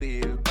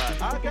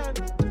again.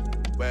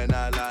 When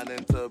I land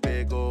in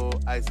Tobago,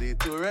 I see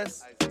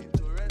tourists.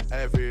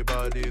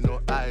 Everybody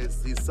know I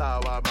see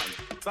sour man.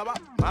 Sour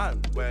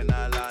man. When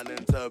I land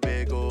in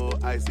Tobago,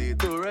 I see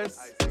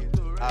tourists.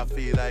 I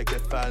feel like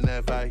if I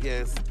never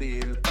hear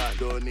steel pan,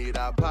 don't need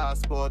a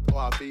passport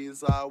or a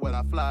visa when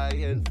I fly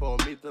in for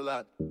me to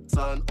land.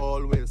 Sun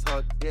always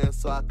hot, yeah,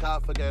 so I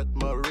can't forget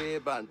my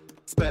Ray-Ban.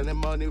 Spending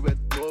money with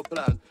no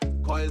plan.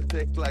 Coil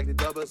thick like the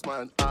doubles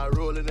man. I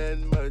rolling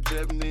in my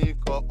chimney,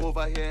 got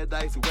over here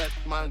dicey wet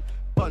man.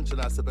 Punching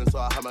and sipping, so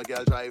I have my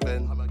girl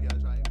driving.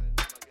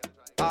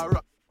 I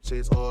rock,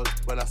 she's all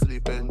when I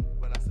sleeping.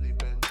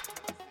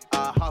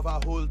 I have a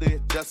whole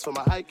day just for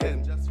my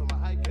hiking.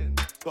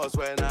 Cause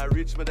when I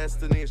reach my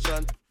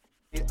destination,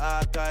 the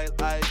archive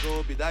I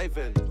go be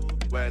diving.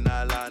 When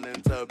I land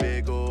in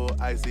Tobago,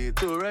 I see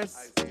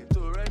tourists.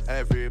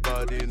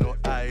 Everybody know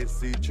I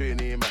see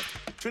Trini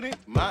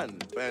man.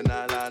 When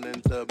I land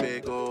in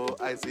Tobago,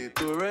 I see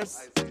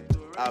tourists.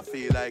 I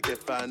feel like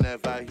if I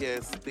never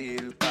hear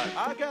steel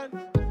pan again.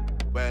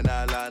 When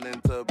I land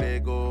in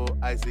Tobago,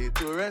 I see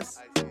tourists.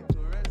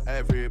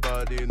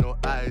 Everybody know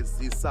I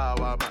see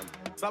sour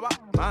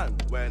man.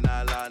 When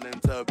I land in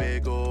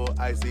Tobago,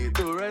 I see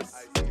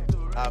tourists.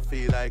 I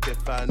feel like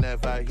if I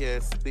never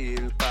hear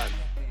steel pan.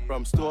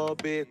 From Store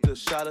Bay to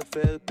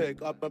Shadowfield,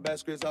 pick up my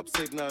best grades up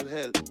Signal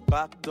Hill.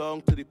 Back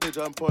down to the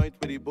Pigeon Point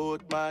with the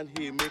boatman,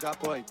 he make a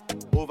point.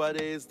 Over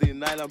there is the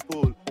Nylon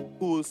Pool.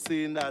 Pool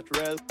scene that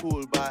real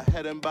cool. By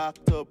heading back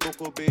to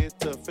Boko Bay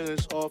to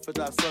finish off at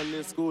our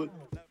Sunday school.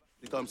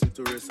 We come see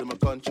tourists in my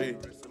country.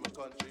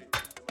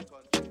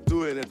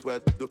 Doing it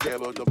wet, don't care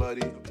about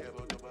nobody.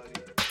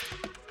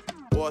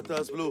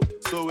 Water's blue,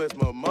 so is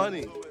my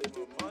money.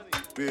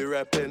 We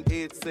reppin'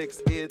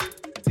 868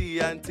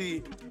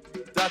 TNT.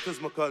 That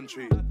is my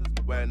country.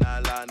 When I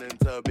land in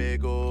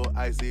Tobago,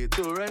 I see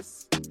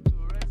tourists.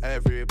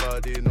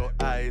 Everybody know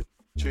I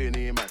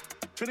Trini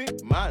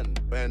man.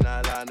 When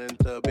I land in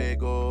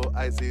Tobago,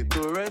 I see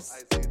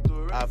tourists.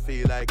 I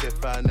feel like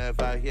if I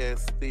never hear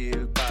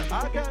steel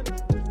pan again.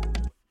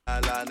 I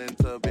land in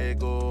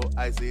Tobago,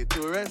 I see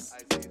tourists.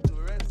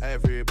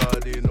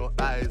 Everybody know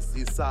I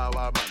see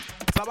sour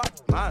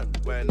man.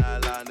 When I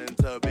land in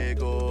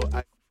Tobago,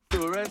 I see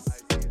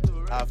tourists.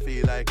 I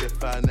feel like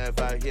if I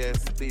never hear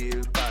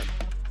steel pan.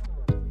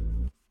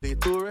 The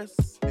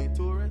tourists.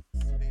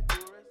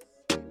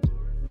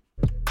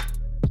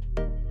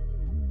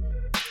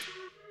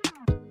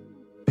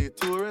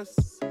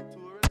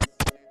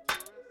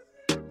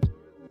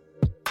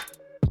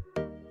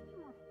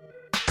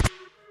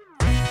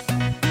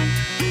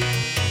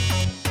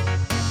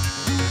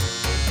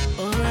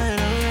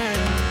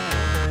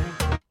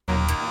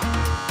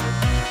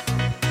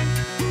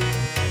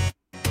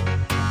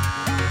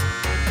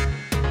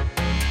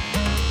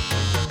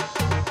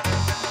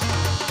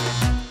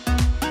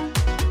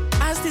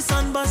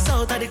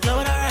 Out of the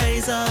cloud I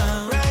rise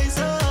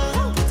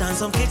up. Put on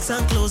some kicks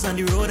and clothes on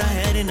the road I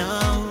heading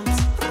out.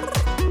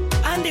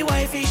 And the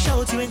wifey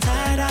shout, you ain't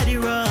tired of the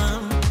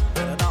rum.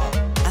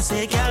 I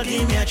say, girl,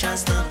 give me a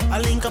chance now. I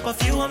link up a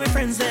few of my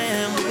friends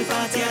them. We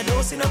party, I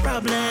don't see no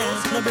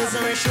problems. No bills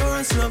or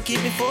insurance, love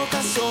keep me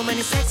focused. So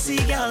many sexy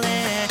girls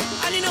there.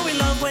 And you know we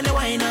love when they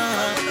wine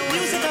up.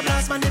 Music a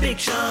blast, man, the big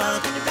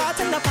shot.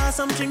 Bartender pass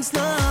some drinks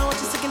now. What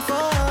you sticking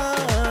for?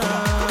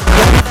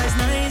 That's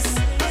nice.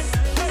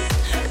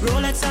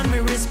 Rolex on my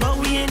wrist, but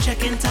we ain't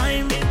checking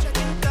time.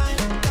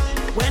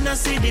 When I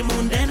see the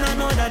moon, then I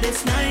know that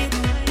it's night.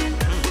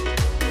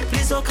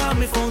 Please don't call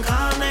me phone,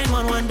 call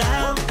 911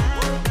 dial.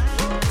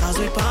 Cause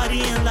we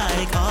partying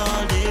like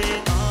all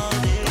day.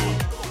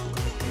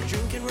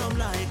 Drinking rum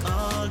like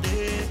all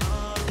day.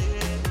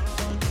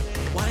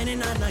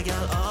 Whining at my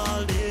girl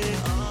all day.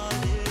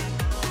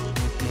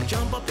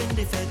 Jump up in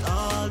the fed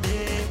all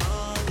day.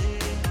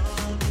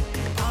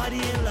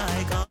 Partying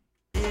like all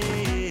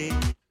day.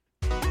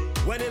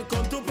 When it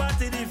come to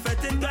party, the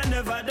fetting can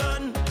never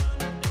done.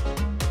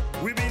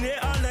 We been here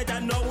all night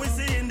and now we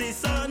seeing the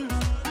sun.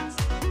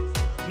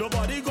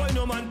 Nobody going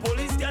home and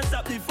police can't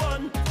stop the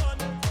fun.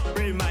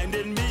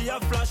 Reminding me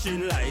of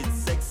flashing lights,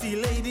 sexy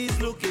ladies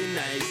looking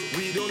nice.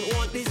 We don't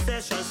want this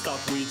session stop,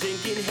 we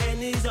drinking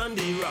Henny's on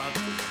the rock.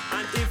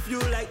 And if you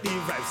like the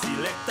vibe,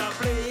 select a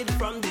play it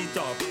from the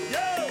top.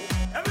 Yo,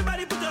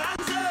 everybody put your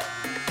hands up.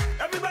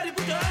 Everybody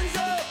put your hands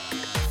up.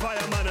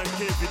 Fireman and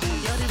KPD.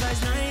 Your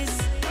device nice.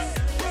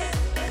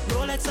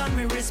 Rolex on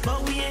my wrist,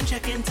 but we ain't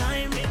checking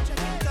time.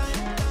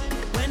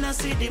 When I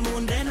see the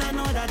moon, then I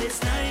know that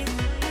it's night.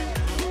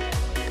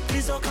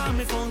 Please don't call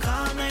me phone,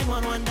 call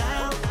 911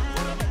 dial.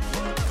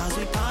 Cause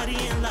we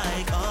partying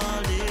like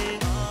all day.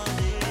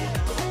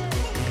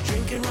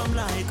 Drinking rum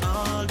like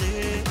all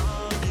day.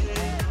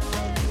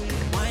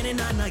 Whining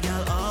on a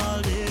girl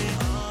all day.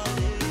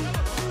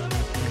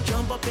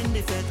 Jump up in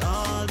the fed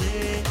all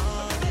day.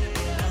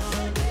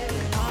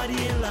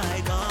 Partying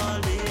like all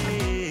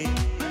day.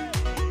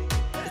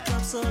 The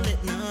club's so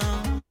lit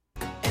now.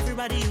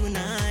 Everybody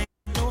unite.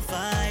 No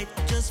fight,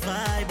 just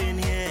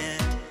vibing here.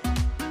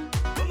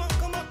 Come on.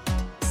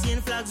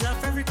 Seeing flags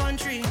off every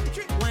country.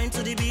 Wine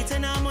to the beat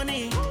and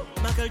harmony.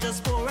 Michael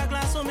just pour a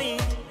glass for me.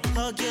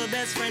 Hug your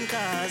best friend,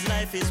 cause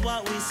life is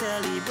what we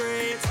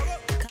celebrate.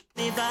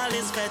 Carnival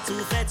is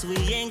fete, we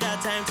ain't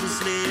got time to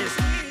sleep.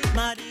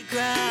 Mardi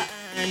Gras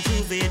and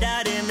Juve,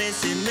 that ain't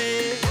missing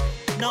me.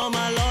 Now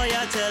my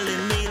lawyer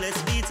telling me,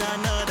 let's beat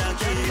another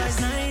case. That's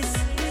nice.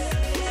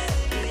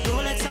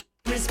 Rolex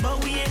wrist,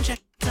 but we ain't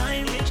checking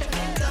time.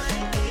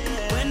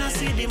 When I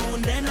see the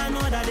moon, then I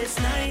know that it's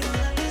night.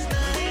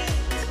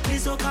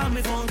 Please don't call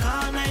me phone,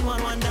 call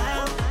 911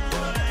 dial.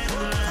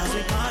 Cause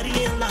we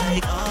partying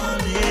like all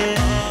day.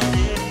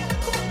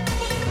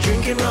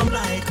 Drinking rum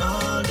like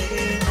all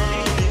day.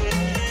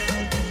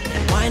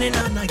 Whining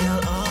on a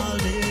girl all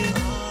day.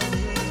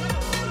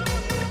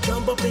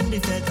 Jump up in the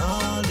bed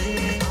all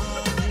day.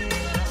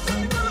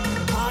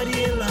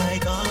 Partying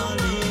like all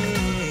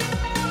day.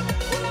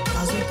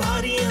 Cause we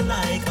partying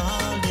like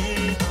all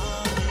day.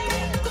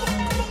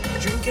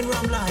 Drinking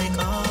rum like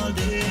all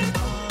day.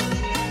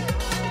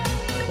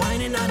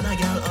 Whining on a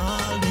girl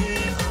all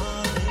day.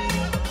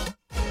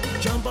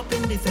 Jump up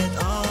in the bed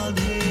all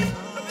day.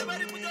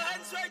 Everybody put your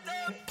hands right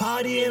there.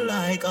 Partying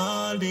like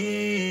all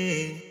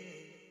day.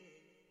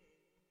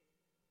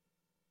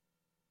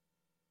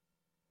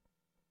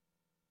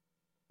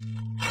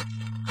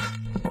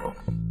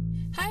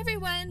 Hi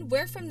everyone,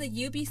 we're from the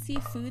UBC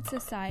Food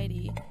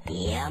Society.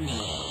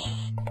 Yummy.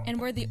 And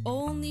we're the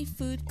only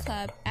food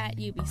club at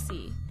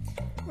UBC.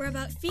 We're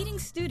about feeding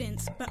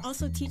students, but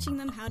also teaching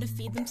them how to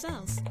feed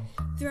themselves.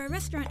 Through our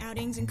restaurant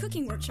outings and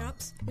cooking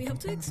workshops, we hope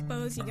to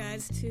expose you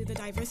guys to the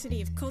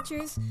diversity of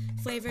cultures,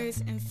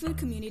 flavors, and food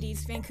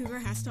communities Vancouver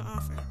has to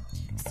offer.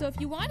 So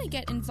if you want to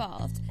get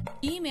involved,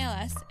 email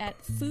us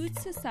at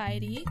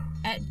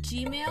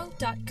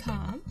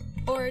foodsociety@gmail.com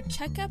or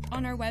check up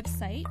on our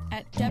website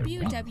at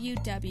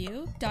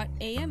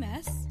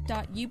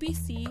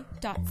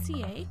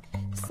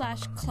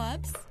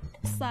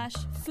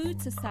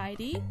www.ams.ubc.ca/clubs/food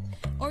society,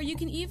 or you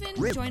can even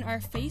join our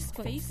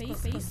Facebook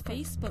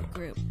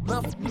group.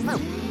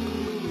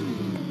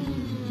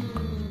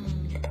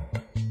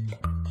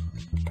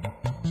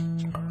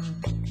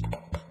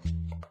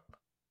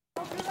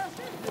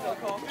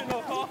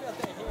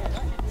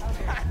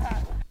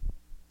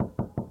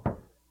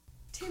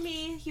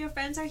 Timmy, your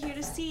friends are here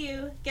to see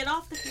you. Get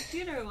off the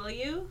computer, will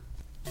you?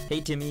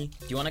 Hey Timmy,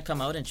 do you want to come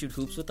out and shoot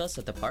hoops with us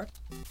at the park?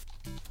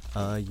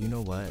 You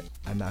know what?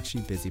 I'm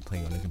actually busy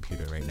playing on the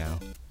computer right now.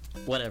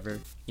 Whatever.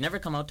 You never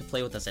come out to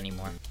play with us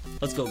anymore.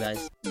 Let's go,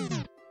 guys.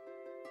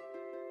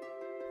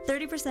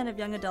 30% of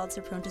young adults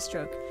are prone to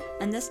stroke,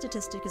 and this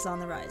statistic is on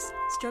the rise.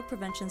 Stroke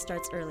prevention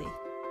starts early.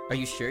 Are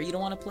you sure you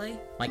don't want to play?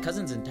 My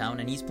cousin's in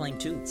town and he's playing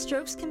too.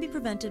 Strokes can be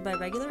prevented by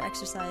regular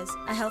exercise,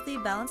 a healthy,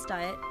 balanced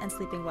diet, and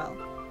sleeping well.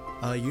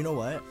 You know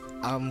what?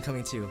 I'm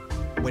coming too.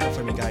 Wait up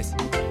for me, guys.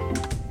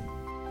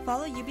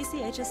 Follow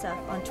UBC HSF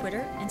on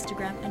Twitter,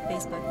 Instagram, and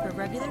Facebook for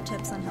regular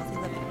tips on healthy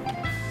living.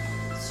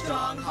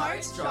 Strong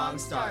heart, strong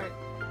start.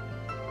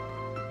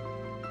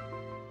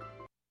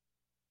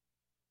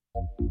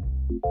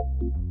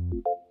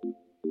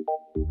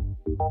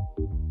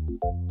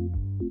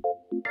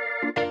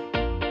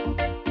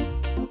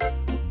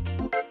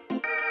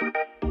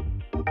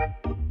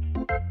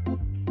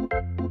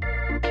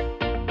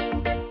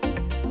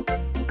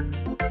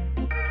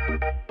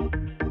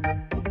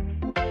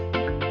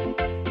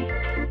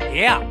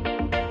 Yeah,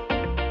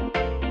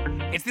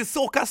 it's the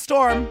Soca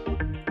Storm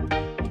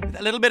with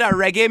a little bit of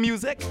reggae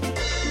music.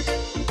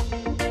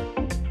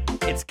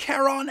 It's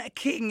Caron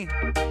King.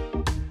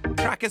 The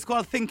track is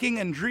called Thinking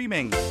and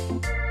Dreaming.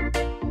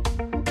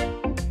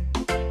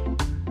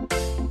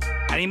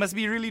 And he must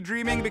be really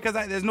dreaming because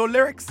there's no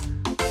lyrics.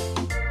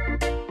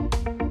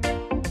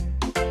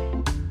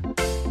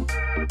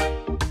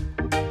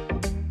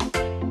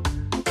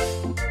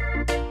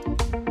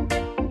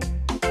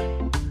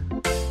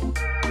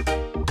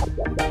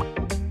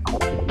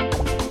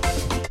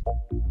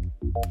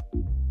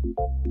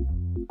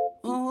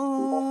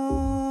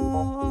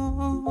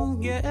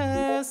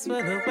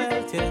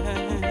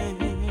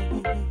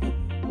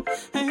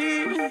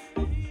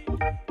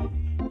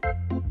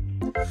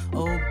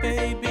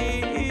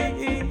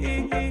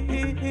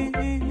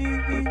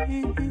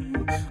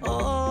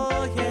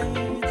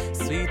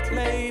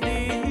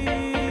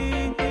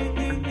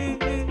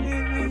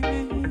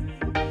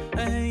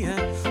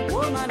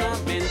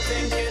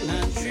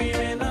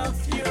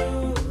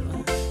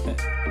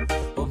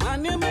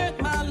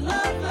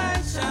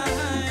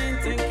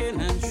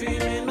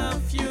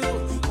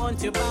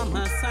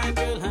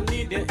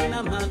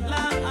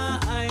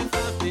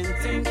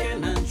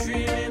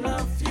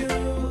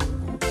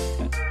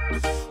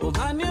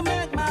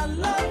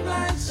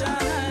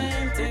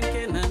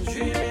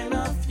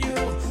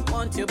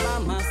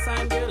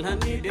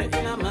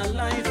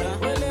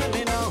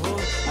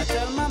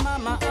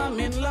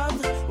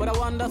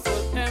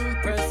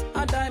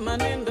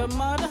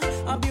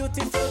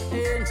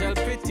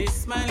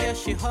 smile, yeah,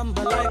 she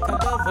humble like a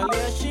dove. Well,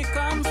 here she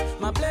comes,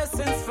 my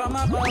blessings from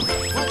above. Watch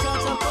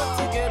out and put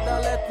together,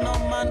 let no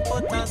man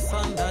put us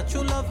under.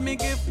 True love me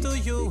give to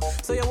you,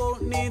 so you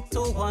won't need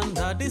to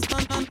wonder. This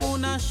sun and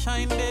moon a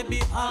shine,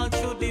 baby, all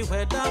through the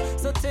weather.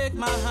 So take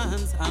my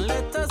hands and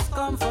let us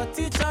comfort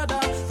each other.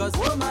 Cause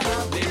woman,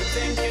 I've been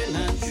thinking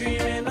and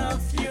dreaming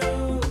of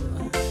you.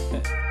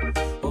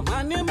 Oh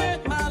man, you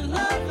make my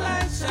love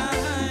light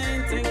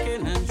shine.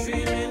 Thinking and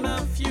dreaming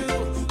of you.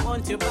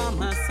 Want you by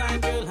my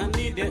side, girl, I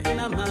need you in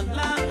my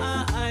life.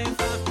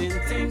 I've been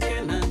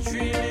thinking and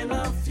dreaming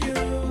of you.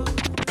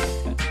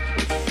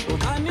 Oh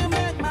man, you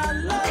make my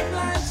love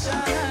light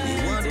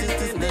shine. Want you to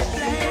stay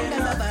blind as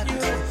a bat.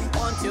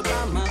 Want you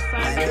by my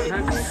side, girl, I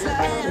need you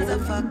as a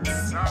fox.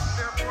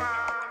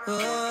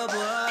 Oh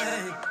boy.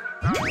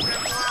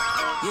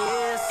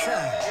 Yes,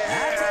 sir. I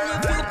tell you,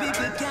 few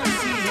people can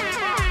see it.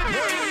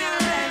 Maybe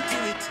you're right to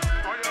it.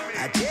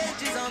 A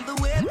change is on the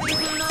way.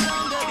 People no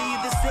longer be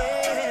the same.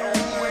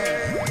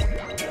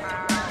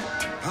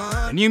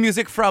 New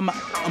music from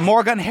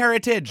Morgan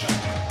Heritage.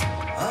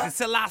 It's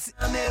the last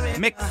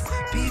mix.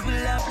 People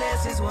and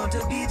places want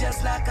to be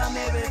just like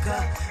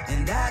America,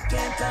 and I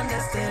can't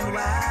understand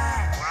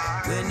why.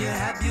 When you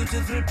have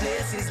beautiful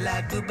places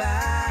like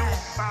Dubai,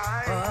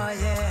 oh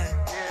yeah.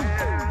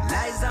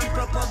 Lies and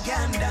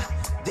propaganda,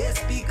 they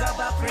speak of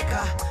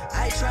Africa.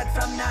 I tried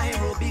from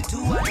Nairobi to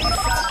Addis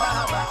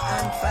Ababa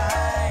and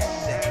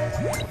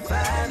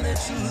find the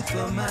truth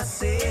for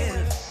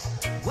myself.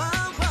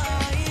 Wow,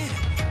 boy,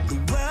 the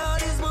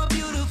world is more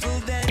beautiful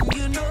than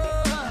you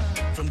know.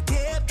 From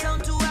Cape Town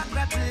to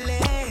Accra to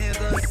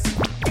Lagos,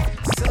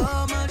 so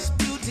much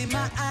beauty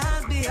my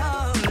eyes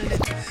behold.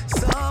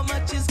 So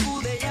much is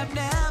cool they have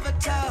never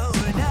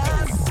told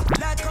us.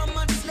 Like how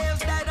much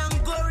slaves died on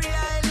Gorée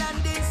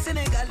Island in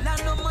Senegal,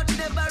 and how much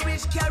never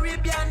reached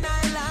Caribbean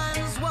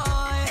islands.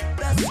 Why?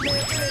 The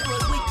slave trade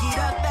was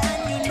wickeder than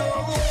you know.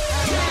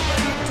 And never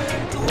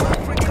returned to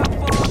Africa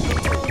for the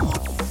gold.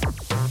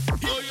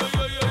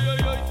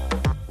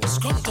 What's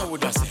Scunter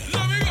would I say?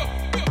 Let me go.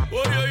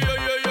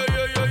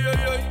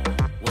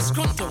 What's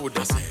Scunter would I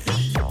say?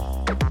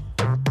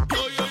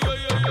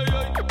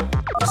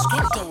 What's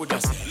Scunter would I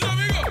say? Let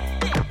me go.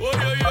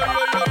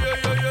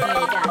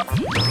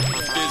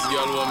 This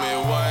girl want me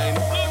wine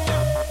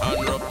and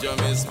rupture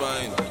me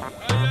spine.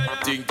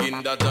 Thinking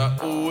that a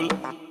fool,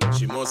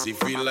 she must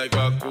feel like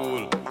a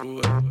cool.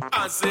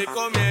 I say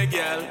come here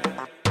girl,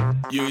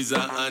 you is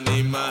an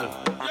animal.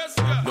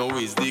 No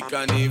is the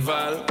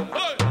carnival.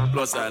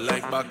 Plus I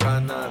like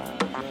bacchanal.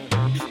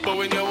 But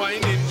when you're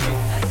whining,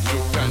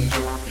 you can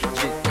do.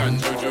 When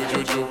you're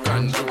rolling, you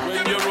can do.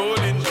 When you're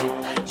rolling,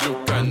 you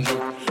can do.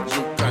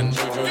 When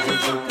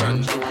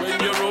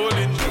you're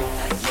rolling,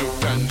 you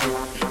can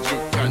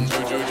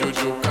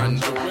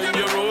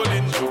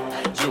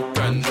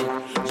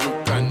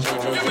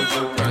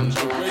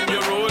do. When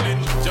you're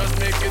rolling, just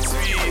make it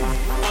sweet.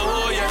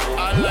 Oh yeah, I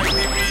like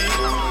the beat.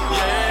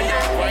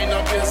 Yeah, wind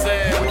up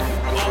yourself.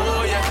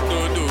 Oh yeah,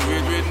 don't do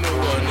it with no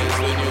one else.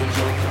 When you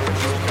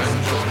can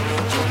do.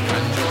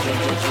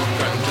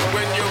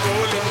 When you're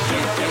rolling,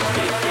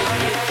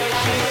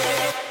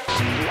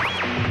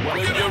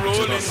 when you're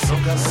rolling,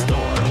 Soca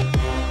Store.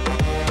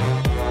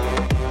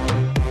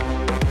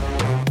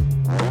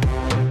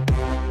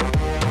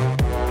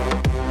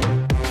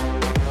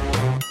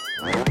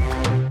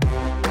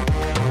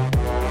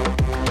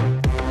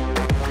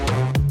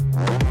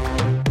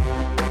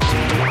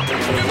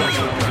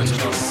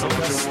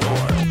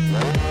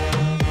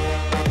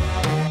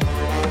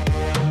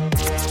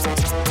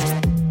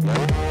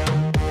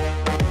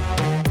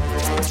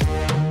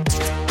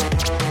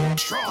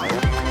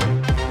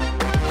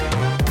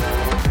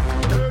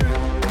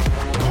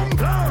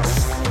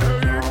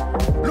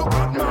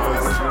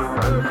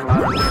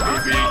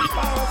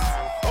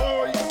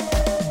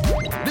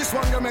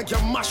 Make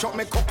you mash up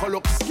me cocoa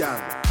look scan.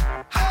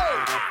 Hey!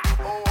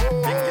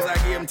 Think is a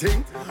game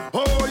thing. Oh,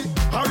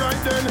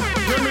 alright then,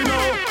 hear me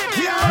now.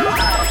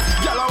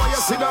 Yeah! Girl, how you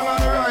sit down on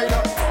the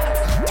rider?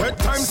 Take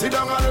time, sit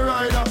down on the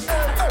rider.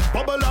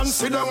 Bubble and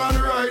sit down on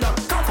the rider.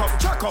 Cock up,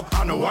 jack up,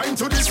 and wine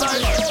to the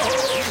side.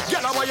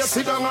 Girl, how you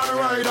sit down on the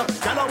rider?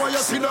 Girl, how you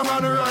sit down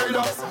on the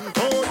rider?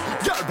 Oh,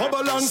 girl,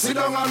 bubble and sit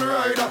down on the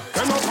rider.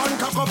 Come up and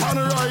cock up on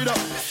the rider.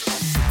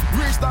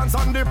 Rich dance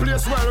on the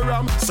place well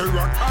ram.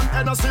 Ciroc and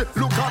Hennessy,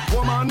 look at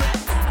woman.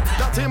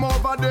 That him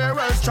over there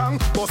well strong,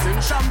 busting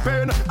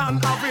champagne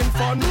and having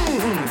fun.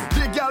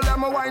 The girl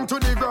them a wine to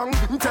the ground,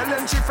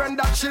 telling she friend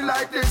that she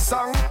like this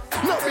song.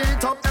 No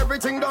beat up,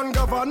 everything done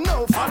govern.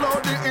 No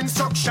follow the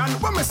instruction.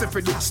 What me say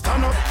for do?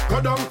 Stand up, go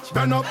down,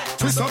 bend up,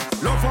 twist up,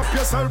 love up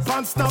yourself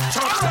and stop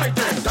chop like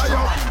them. Die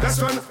up, best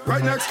friend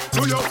right next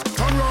to you.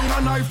 Turn round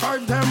and high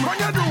five them when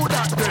you do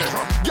that there.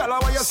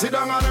 Girl, how you sit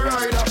down on the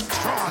rider?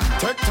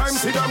 Take time,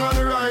 sit down on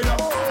the rider.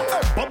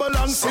 Bubble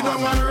and sit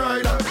down on the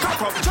rider.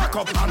 Cock up, jack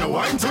up, and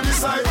wine to the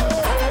side.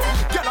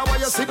 Girl, how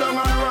you sit down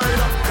on the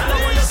rider? Girl,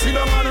 how you sit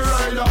down on the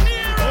rider?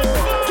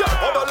 Girl,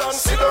 bubble and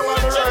sit down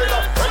on the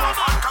rider.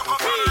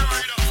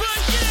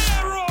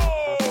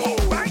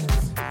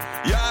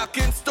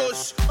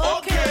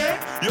 Okay,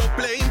 you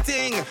play same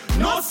thing.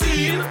 No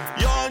scene,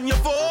 you're on your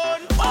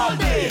phone all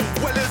day.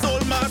 Well, as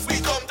old man, we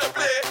come to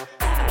play.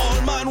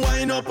 All man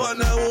wind up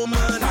on a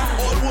woman.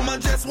 All woman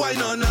just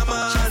wine on a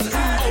man.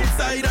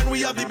 Outside and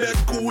we have the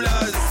best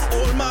coolers.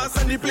 Old mass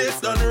and the place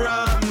done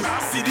ram.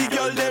 See the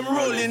girl them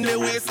rolling the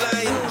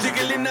waistline,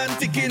 jiggling and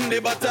ticking the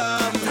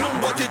bottom.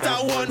 But it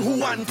a one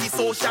who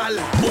anti-social.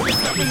 Only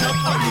snapping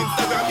up on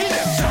Instagram. Give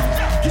them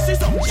jam, kiss it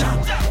some jam,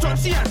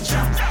 touchy and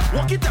jam,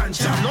 walk it and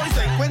jam. Noise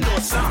like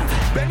windows slam,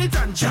 bend it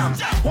and jam,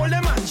 hold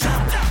them and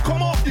jam.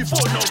 Come off the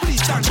phone now,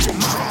 please stand your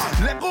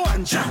man. Let go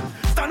and jam,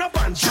 stand up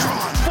and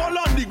jam. Fall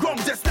on the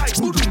ground just like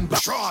boom.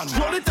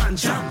 Roll it and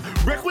jam,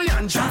 break will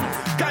and jam.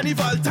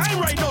 Carnival time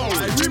right now.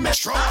 I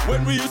remember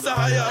when we used to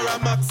hire a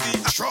maxi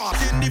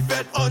in the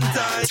bed on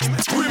time.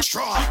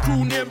 The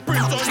crew name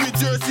print on New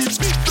Jersey,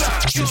 big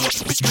flash. It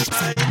was big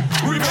time.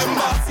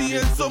 Remember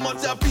seeing so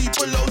much of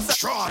people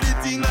outside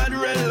sitting at the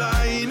red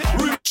line.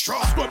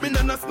 Scrubbing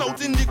and a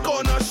snout in the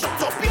corner.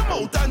 Shut up your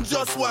mouth and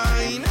just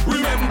whine.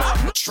 Remember,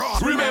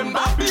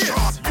 please.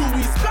 You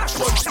is splash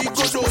but we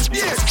go those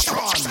days.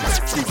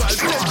 Festival,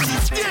 plenty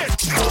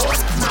stage. Oh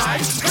my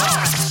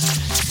gosh.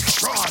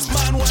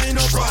 Man wine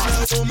up on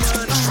a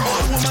woman.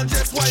 All woman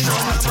just wine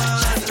on a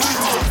man. We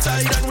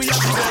outside and we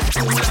have the best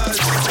coolers.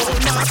 All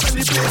mass and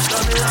the place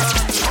done run.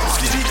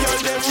 See the girl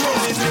them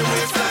rolling the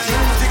waistline,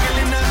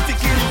 tickling and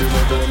ticking.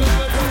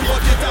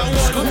 But it a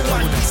one who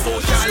want the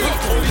social.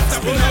 Only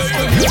tapping up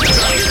on the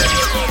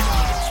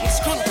what's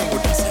going on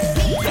with this?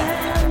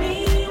 Tell me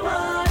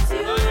what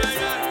you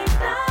think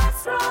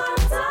that's wrong.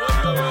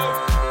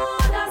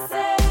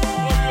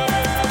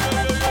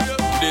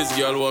 This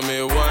girl want me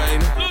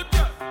wine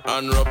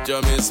and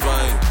rupture me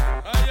spine.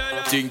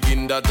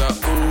 Thinking that a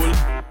fool,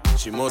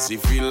 she must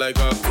feel like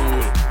a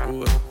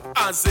fool.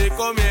 I say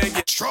come here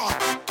get strong.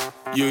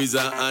 You is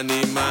an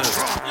animal,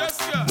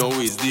 no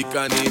is the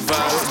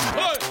carnival.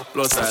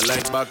 Plus I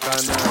like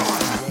bacchanal.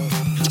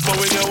 But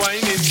when you're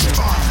whining,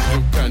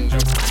 you can do.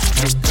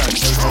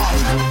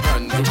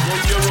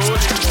 When you're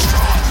rolling,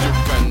 you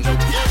can do.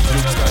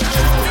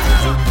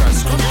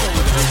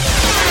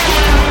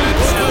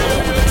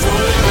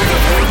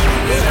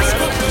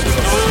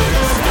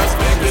 Just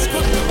make it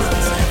good.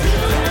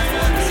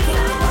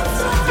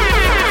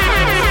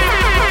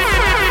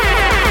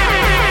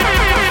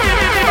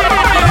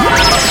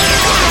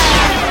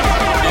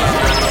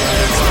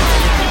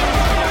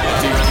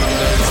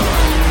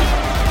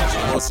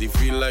 She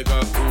feel like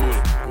a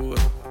fool.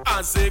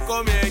 I say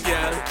come here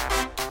girl,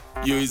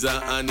 you is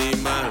an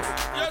animal.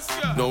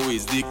 No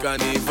is the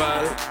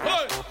carnival.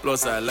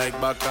 Plus I like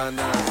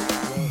bacchanal.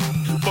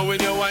 But when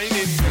you're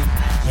whining,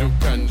 you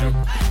can do.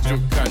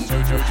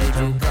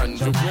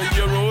 When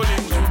you're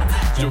rolling,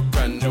 you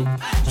can do.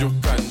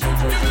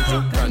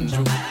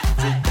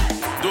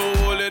 Don't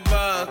hold it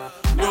back.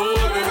 No,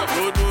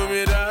 don't do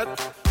me that.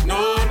 No,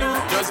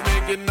 just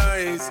make it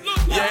nice.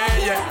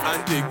 Yeah,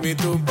 and take me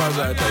to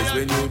paradise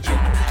when you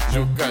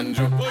juke and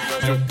juke.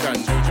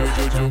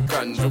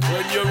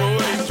 When you're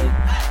rolling,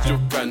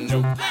 juke and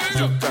juke.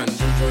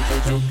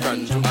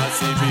 I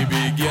see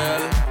baby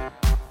girl,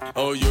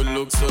 oh you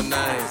look so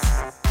nice.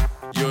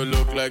 You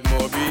look like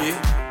Moby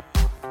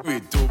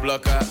with two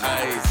black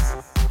eyes.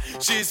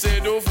 She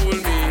said don't fool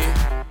me,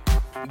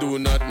 do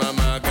not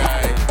mama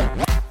guy.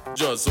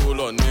 Just hold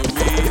on me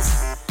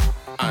waist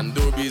and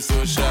don't be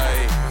so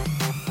shy.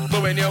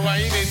 But when you're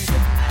whining,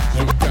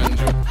 you can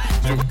do.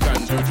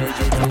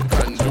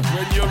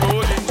 When you're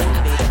rolling,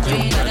 you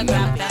can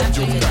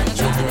do.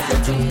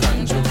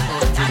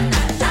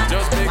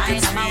 Just make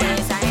it sweet.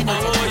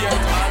 Oh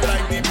yeah, I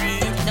like the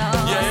beat.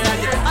 Yeah,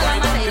 all of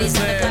my ladies in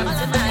the club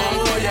tonight.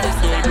 Oh yeah,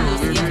 don't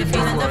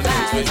do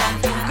it.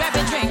 Grab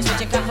your drinks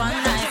with your cup on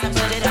nice and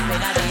put it up in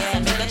the air.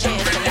 Make a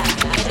cheers to that.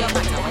 It don't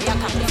matter where you're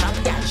coming from,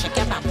 girl. Shake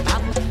your bam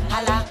bam.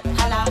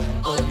 Holla,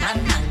 oh na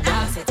na na.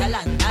 Say to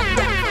London,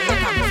 where you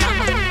come from.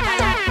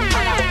 Holla,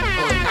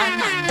 oh na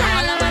na na.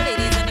 All of my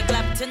ladies in the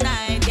club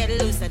tonight, get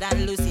looser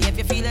than Lucy if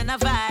you're feeling the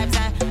vibes.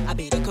 I'll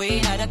be the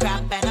queen of the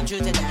crap and I'm true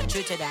to that.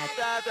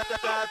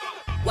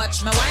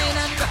 Watch my wine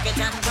and rock it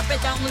and drop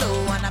it down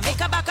low. And I make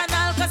a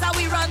bacchanal cause how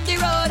we run the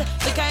road.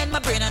 Liquor in my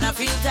brain and I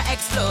feel to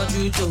explode.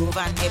 YouTube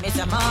and give me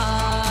some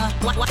more.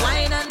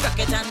 Wine and rock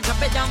it and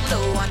drop it down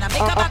low. And I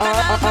make a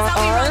bacchanal cause how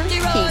we run the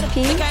road.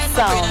 Liquor in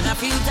my brain and I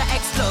feel to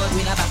explode.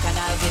 We a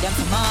bacchanal, give them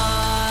some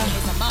more. Give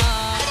me some more.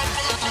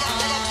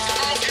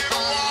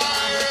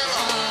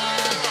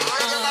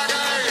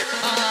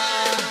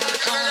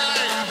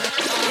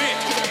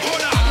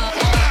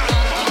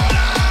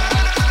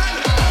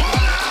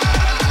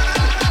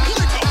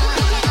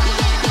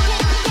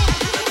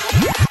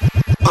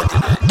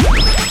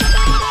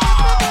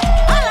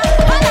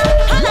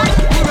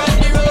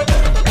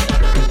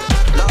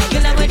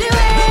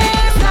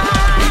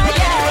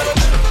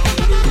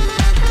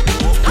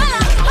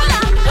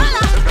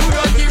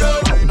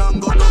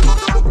 Holla,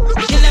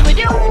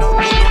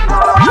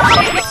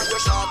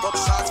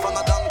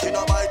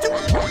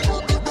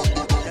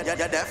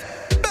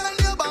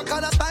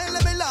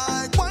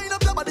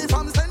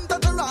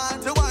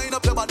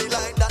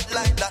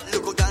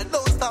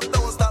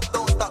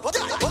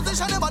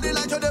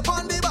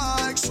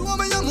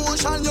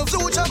 shine your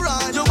future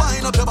bright. You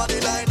wind up your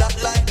body like that,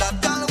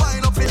 girl.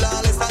 Wind up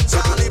Philales and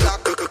Charlie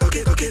Black. Cock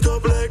it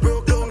up like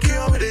broke down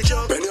here with the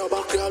job. Bend your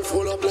back, girl,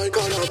 full up like a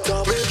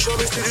laptop. Make sure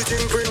we see the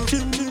thing print.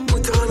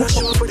 Put on a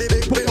shot for the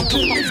big pimp.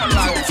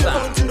 If you're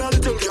hunting a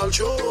little girl,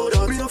 show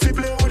that. Me have to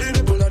play with the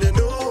nipple and they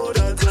know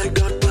that. Like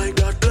that.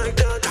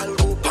 I'll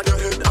go on your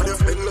head and your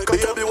head like a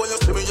baby, when you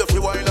see me, you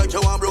feel wild like you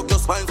want broke your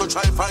spine. So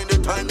try find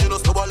the time, you know,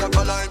 so like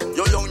a line.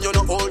 You're young, you're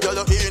not old, you're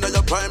in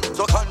your prime.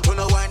 So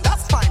continue wine,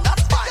 that's fine.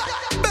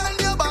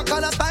 Bend your back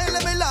and a style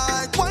let me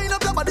like. Wind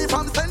up your body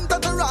from center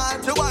to right.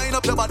 You wind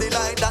up your body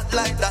like that.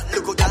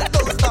 Look at that,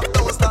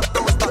 don't stop.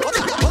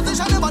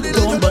 Position your body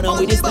like. Don't bother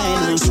with this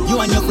style. You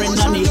and your friend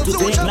don't need to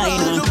take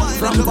line.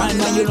 From time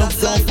when you look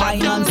so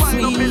fine and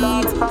sweet.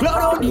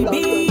 Cloud on the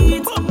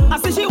beat. I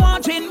say she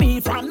watching me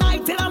from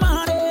night till I'm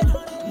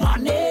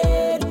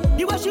morning.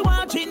 The way she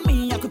watching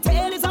me, I could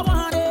tell is I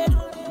wanted.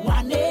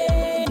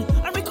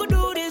 And we could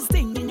do this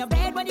thing in your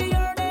bed when you're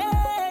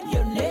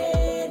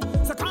yearning.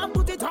 So come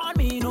put it on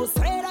me, no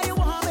say that you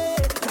want me.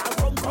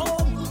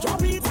 Come,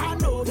 drop it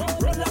and load.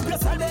 Roll up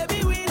yourself,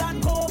 baby, wheel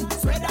and come.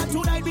 Swear that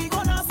tonight we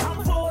gonna have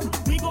some fun.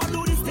 We gonna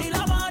do this till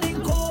the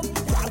morning come.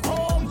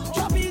 Come,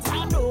 drop it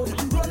and load.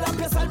 Roll up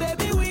yourself,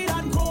 baby, wheel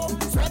and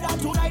come. Swear that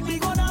tonight we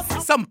gonna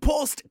have some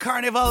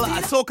post-carnival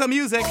soca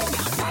music.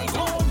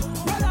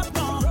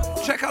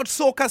 Check out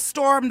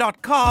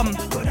socastorm.com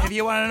if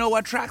you want to know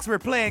what tracks we're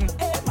playing.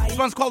 This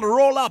one's called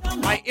Roll Up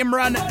by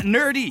Imran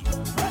Nerdy.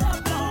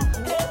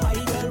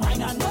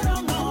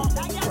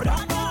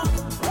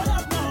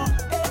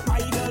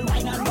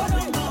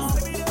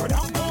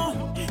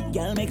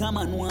 Girl make a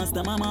man wants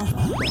the mama.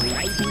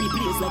 Right in the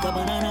place like a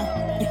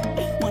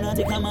banana. Wanna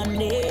take a man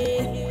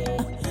day.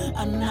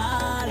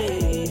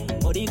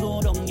 Anale. Body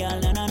go down, girl,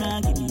 na.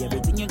 Give me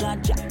everything you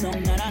got, jack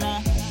down, na.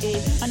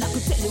 And I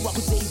could tell you what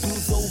could take you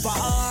so far.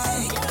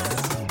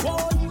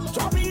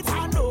 Drop it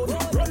and load.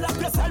 Roll up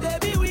yourself,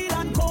 baby, wheel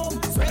and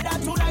come. Swear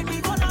that tonight we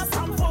gonna have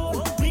some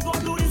fun. We gonna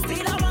do this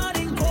till the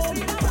morning come.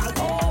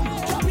 Come,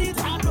 drop it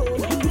and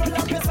load. Roll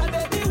up yourself,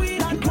 baby,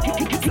 wheel and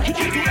come. Swear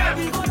that tonight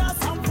we gonna have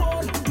some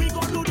fun. We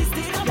gonna do this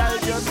till the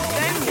morning come.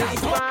 Girl, you're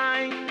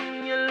fine.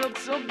 You look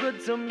so good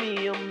to me.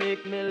 You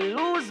make me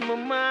lose my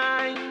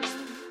mind.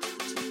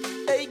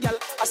 Hey, girl,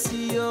 I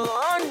see you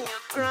on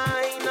your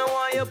grind. Now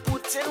why you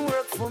put in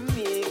work for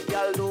me?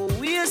 Girl, don't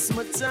waste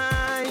my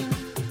time.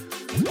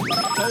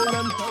 Tell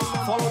them,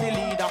 follow the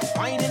leader.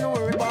 Find in the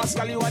worry boss,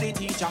 girl, you are the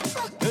teacher.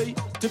 Hey,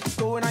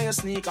 tiptoeing on your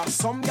sneaker.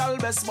 Some girl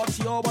best, but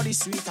your body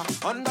sweeter.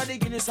 Under the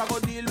Guinness, I go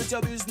deal with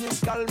your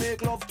business. Girl,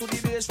 make love to the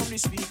bass from the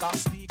speaker.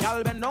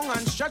 Girl, bend down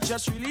and stretch,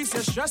 just release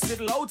your stress. It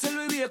loud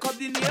till we wake up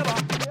the neighbor.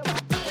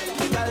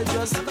 Girl,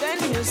 just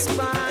bend your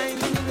spine.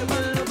 You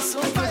look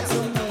so good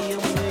to me. You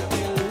make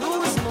me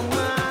lose my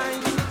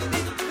mind.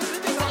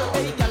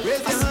 Hey, girl,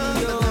 raise your hand,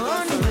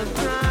 but never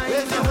surrender.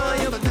 Raise your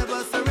hand, but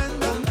never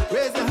surrender.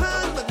 Raise your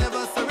hand, but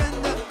never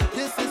surrender.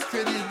 This is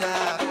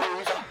Trinidad.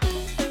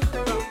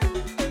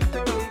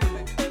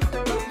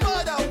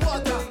 Mother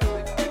water,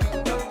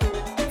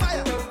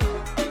 fire.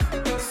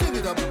 Sing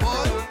it up,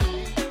 boy.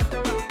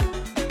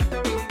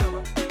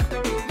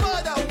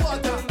 Mother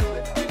water,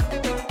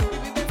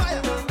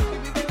 fire.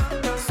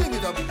 Sing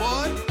it up,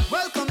 boy.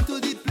 Welcome to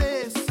the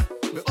place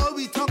where all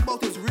we talk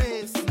about is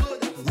race.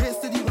 Race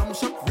to the rum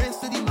shop, race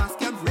to the mass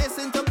camp,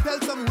 racing to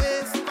pelt some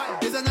waste.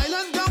 There's an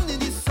island down in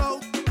the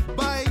south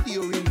by the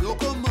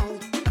Orinoco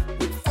mouth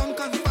with funk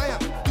and fire,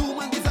 doom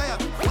and desire.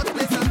 What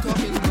place I'm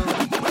talking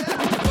about?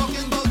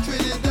 Talking about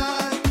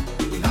Trinidad.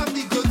 We have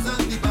the goods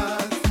and the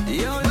bad.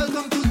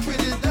 Welcome to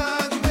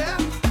Trinidad, where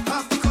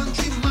half the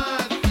country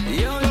mad.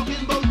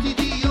 Talking about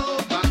TDO,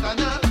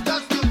 Bacana,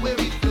 that's the way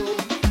we flow.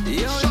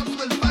 Shots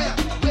will fire,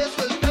 place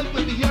will pelt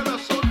when we hear a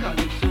soul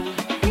calypso.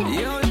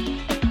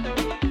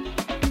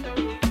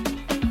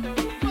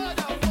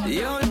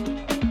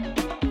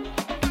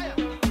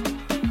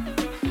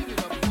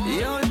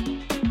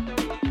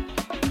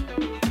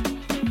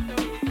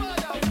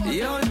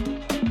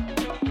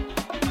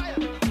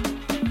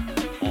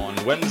 On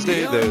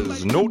Wednesday,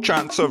 there's no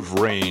chance of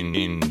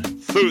rain.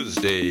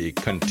 Thursday,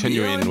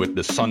 continuing with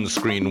the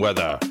sunscreen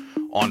weather.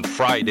 On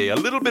Friday, a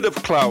little bit of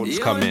clouds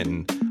come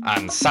in.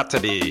 And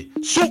Saturday,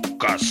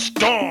 Soca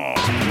Storm.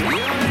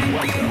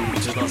 Welcome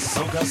to the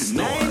Soca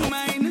Storm.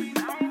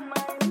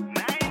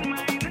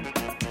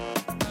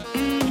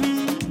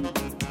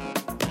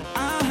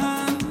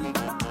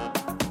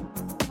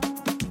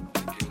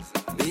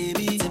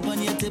 Baby,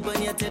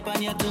 tip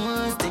on your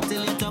toes. Stick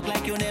till you talk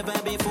like you never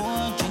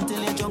before. Drink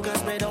till your junk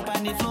spread up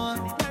on the floor.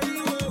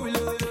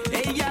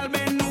 Hey, girl,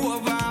 bend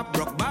over,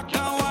 broke back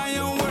and why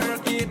you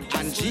work it,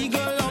 and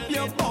jiggle up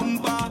your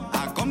bumper.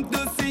 I come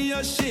to see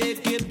you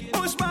shake it.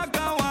 Push back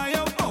and why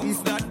you bounce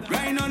that.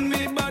 Grind on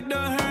me, but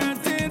don't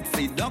hurt it.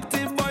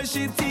 Seductive boy,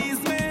 she tease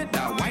me.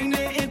 That wine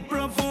they it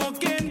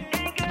provoking.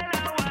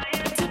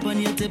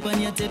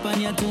 Tip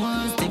on your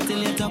toes. Stick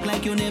till you talk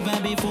like you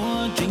never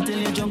before. Drink till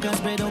your junk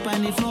spread up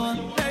on the floor.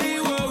 Hey,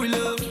 what we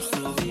love.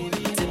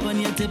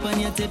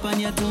 Tip on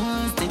your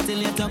toes. Stick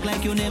till you talk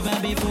like you never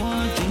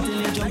before. Drink till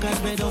your junk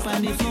spread up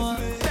on the floor.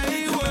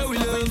 Hey, what we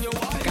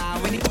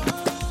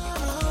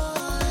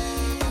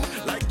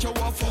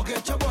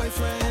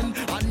boyfriend,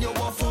 and you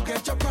won't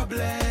forget your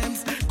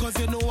problems. Cause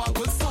you know I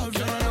could solve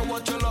them. You know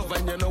what you love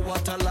and you know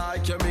what I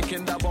like. You're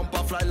making that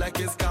bumper fly like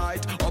it's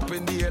kite. Up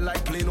in the air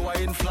like plane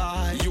wine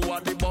fly. You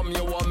are the bomb,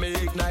 you want me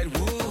ignite.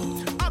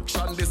 Whoa.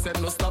 Action, they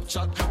said no stop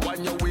chat.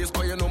 When your waist,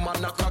 cause you know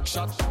man a crack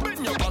shot.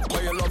 Bend your back,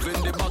 cause you love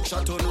in the back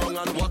shot. Turn wrong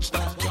and watch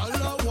that.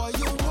 Girl, what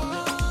you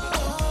want?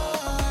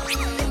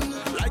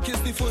 Like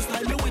it's the first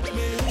time you with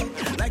me.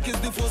 Like it's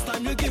the first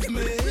time you give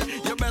me.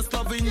 Your best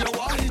love in your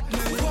wallet hit me.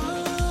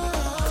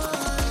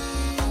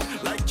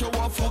 Like you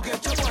won't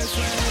forget your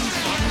boyfriend.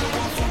 And you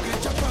won't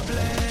forget your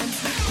problems.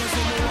 Cause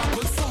you know I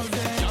could solve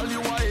them. Girl, you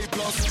are A+,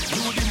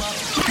 you the man.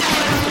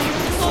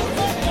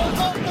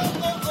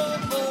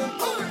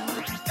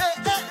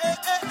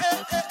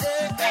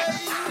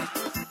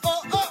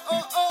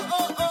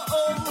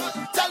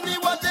 Tell me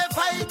what they're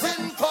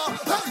fighting for.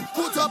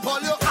 Put up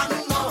all your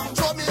hand now.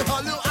 Show me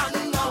all your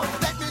hand now.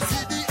 Let me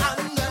see the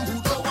hand them who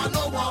don't want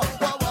no war.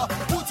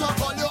 Put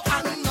up all your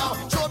hand now.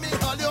 Show me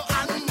all your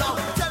hand now.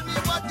 Tell me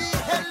what the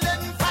hell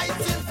them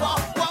fighting for.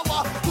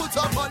 Put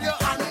up all your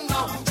hand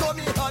now. Show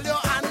me all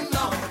your hand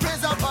now.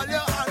 Raise up all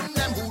your hand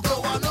them who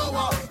don't want no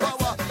war.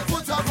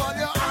 Put up all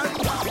your hand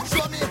now.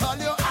 Show me all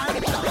your hand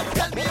now.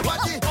 Tell me what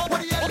the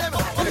hell them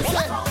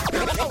say.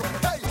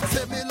 Hey,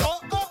 say me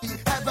love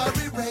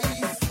every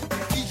race.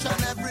 Each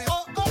and every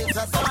is a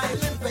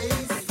smiling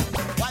face.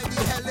 Why the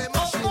hell am I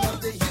machine of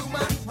the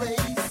human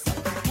race?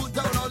 Put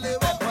down all the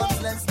weapons,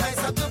 let's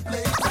nice up the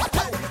place.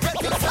 Hey, get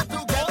yourself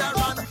together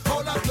and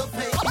hold up the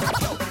faith.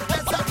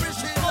 Let's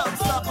appreciate love,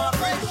 stop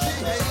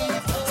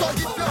appreciate. So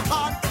if your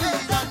heart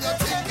clean and you're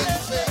thinking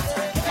straight,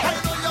 I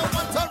know you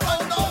want to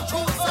run out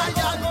through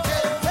Zion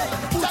Gate.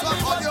 Put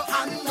up all your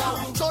hand now,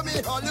 show me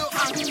all your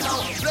hand now.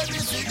 Let me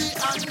see the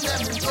hand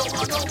them, don't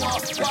want no war.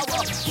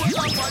 Put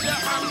up all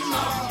your hand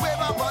now,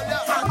 wave up all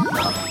your hand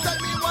now. Tell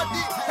me what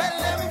the hell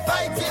them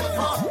fighting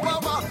for.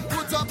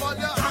 Put up all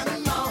your hand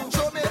now,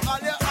 show me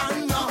all your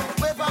hand now.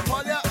 Wave up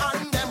all your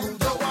hand them who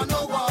don't want no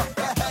war.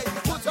 Hey,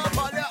 put up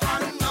all your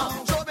hand now,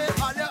 show me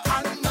all your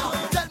hand now.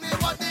 Tell me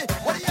what the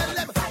hell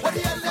them.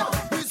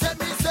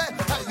 Me say,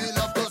 I will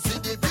love to see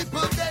the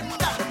people them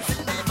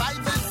dancing. The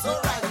vibe is so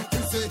right.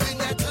 Say in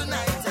there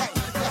tonight. Hey,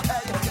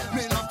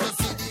 me love to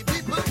see the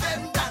people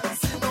them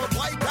dancing. No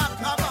boy can't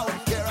come out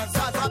here and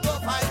start up a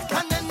fight.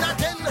 And then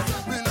again,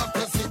 me love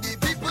to see the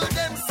people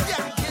them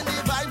skanking. The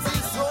vibes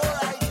is so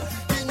right.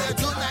 In there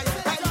tonight.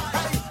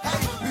 Hey,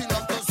 me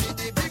love to see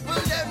the people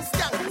them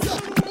skanking.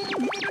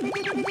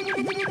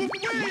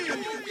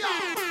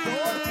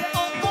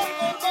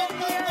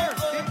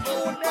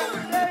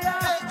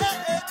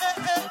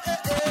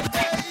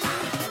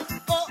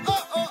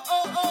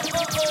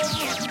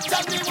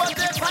 Tell me what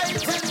they're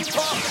fighting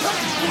for.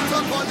 Put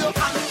up all your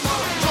hand now.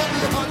 Show me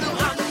all your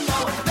hand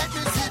now. Let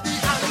me see the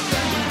hand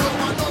them. Don't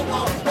want no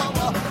war.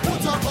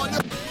 Put up all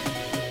your...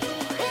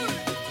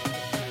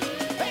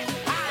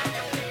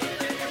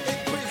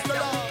 Praise the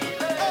Lord.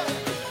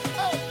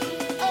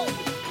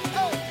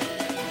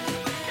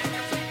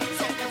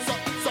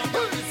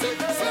 Somebody say,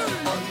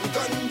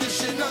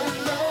 unconditional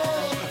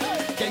love.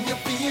 Can you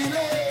feel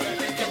it?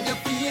 Can you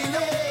feel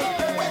it?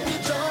 When we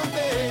jump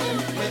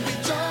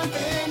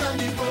in on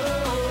the road.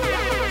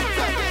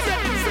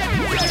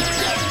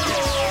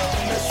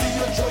 Let's see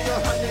you throw your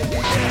hand in the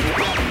air.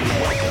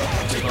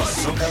 Take us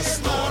to the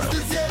store.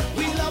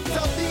 We love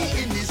to be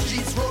in the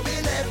streets,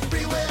 roaming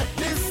everywhere.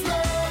 This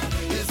love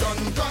is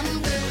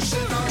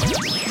unconditional.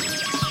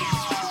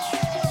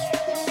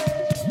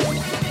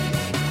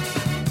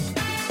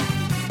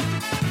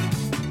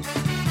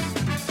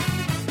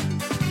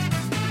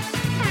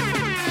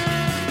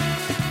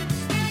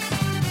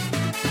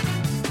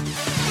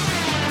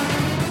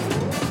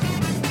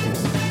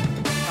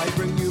 I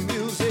bring you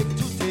music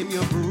to tame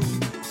your brew.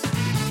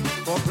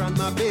 For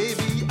grandma,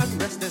 baby,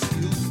 and restless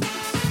youth.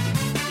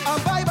 A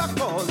vibe a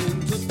calling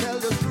to tell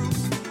the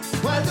truth.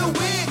 While the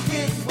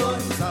wicked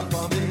ones are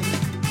bombing.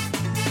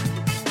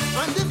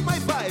 And if my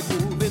vibe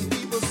moving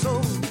people's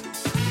soul,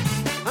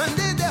 and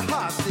in their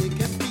hearts they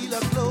can feel a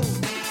glow.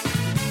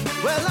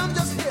 Well, I'm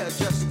just here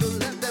just to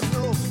let them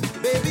know,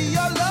 baby,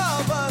 your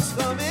lover's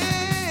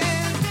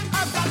coming.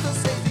 I've got to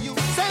say to you,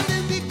 send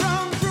in the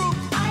ground troops.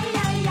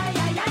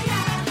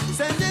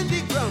 Send in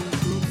the ground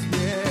troops,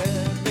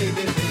 yeah,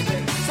 baby.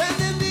 Send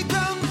in the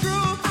ground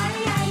troops.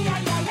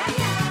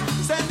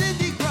 Send in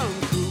the ground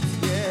troops,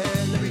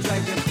 yeah. Let me try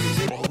them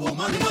music. Oh,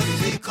 woman,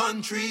 the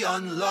country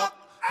on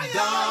lockdown,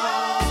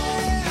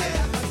 yeah.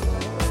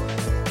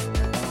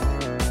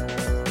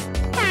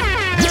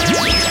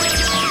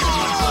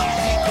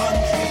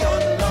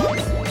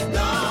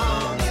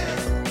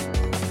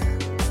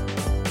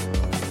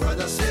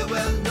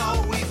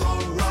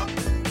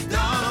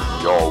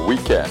 Your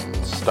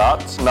weekend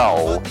starts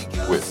now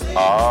with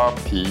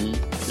RPP.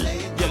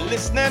 You're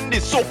listening to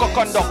Soca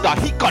Conductor,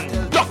 he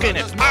conducting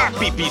it,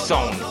 RPP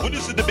Sound. Well,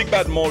 this is the Big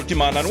Bad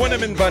Multiman, and when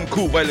I'm in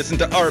Vancouver, I listen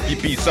to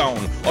RPP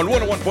Sound on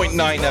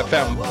 101.9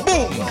 FM.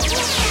 Boom!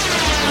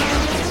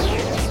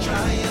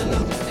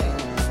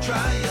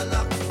 Try your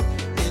luck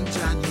in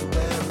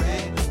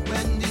January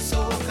when the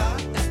soca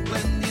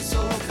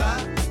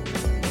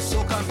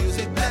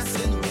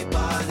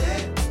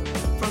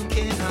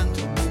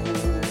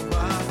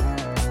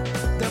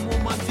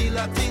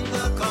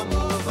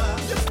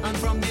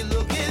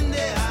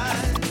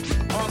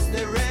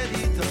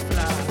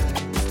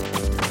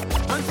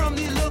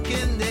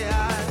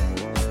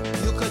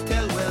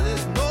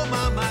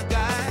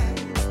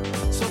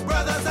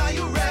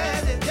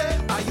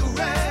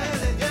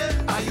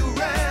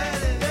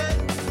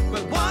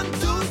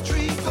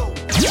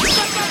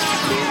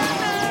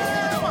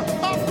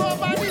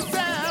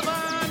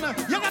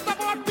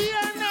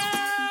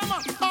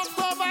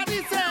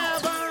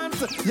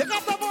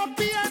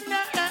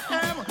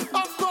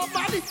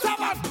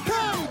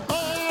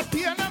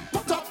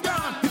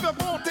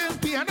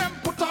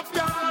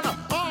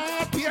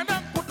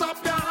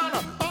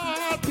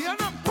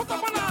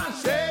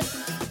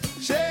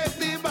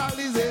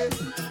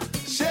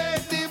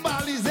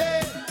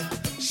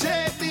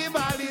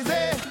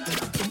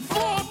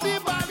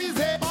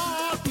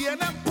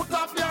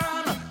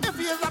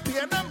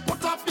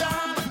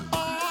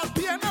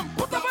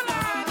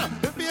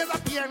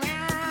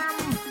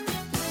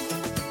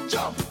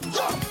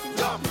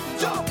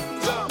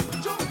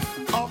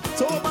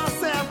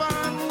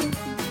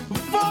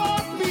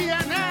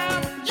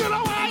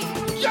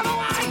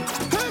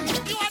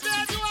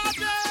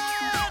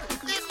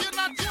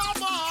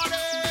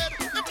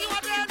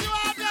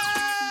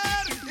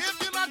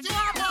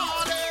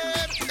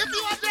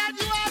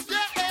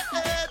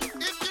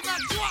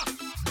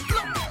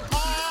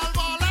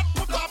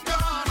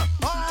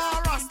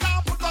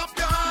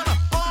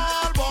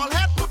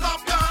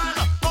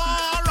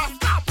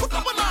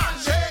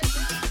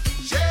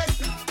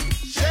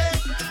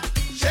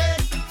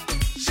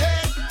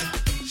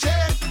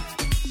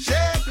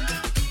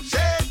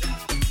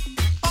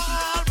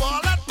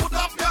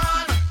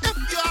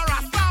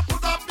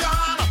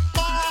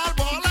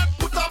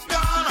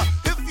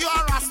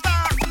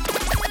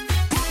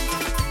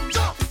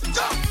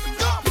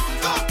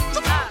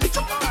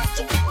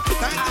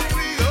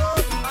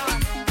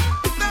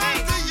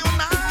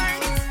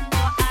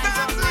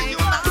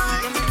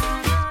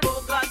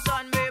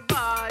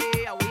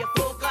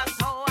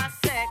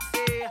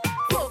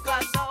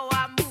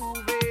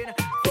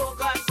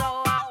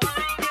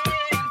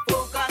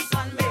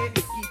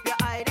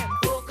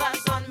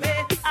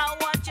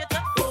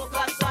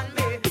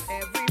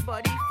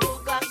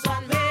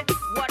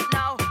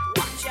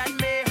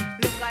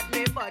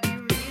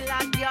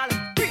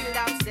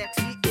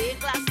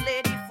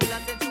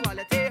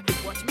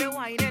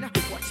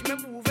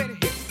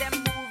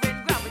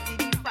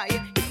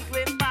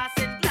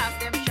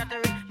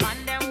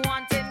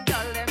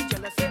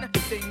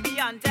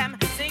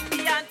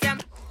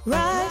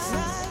rise,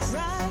 rise,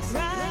 rise,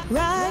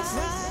 rise,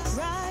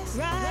 rise,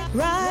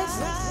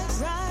 rise,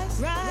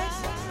 rise,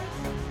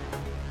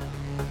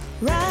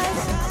 red,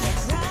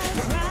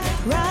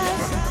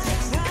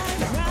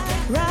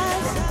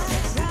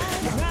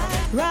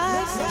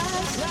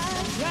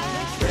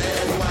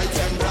 white,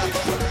 and black.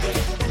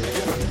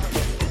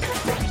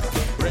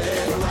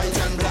 Red, white,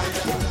 and black.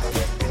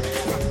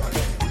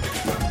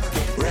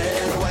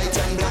 Red, white,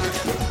 and black.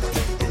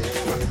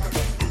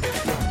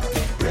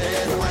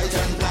 Red, white,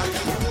 and black.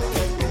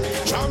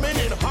 Charming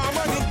in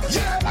harmony.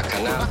 Yeah.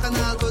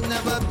 Bacchanal could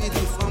never be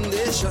the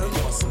foundation.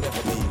 Must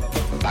never be.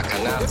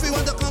 Bacchanal. If we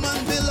want to come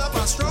and build up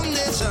a strong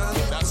nation,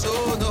 that's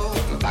so no.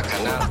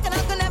 Bacchanal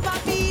could never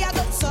be a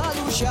good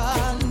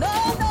solution.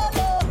 No, no,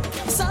 no.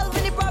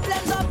 Solving the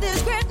problems of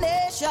this great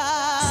nation.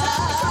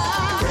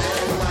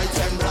 Red, white,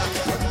 and black.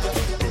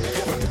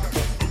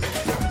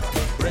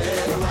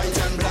 Red, white,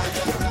 and black.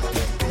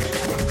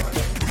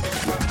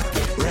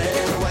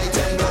 Red, white,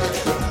 and black.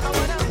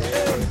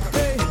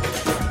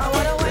 I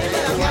wanna wine,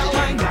 but I can't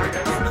wine.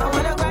 I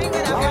wanna grind,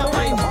 but I can't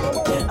wine.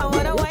 I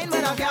wanna wine,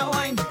 but I can't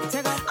wine.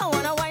 I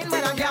wanna wine,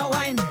 but I can't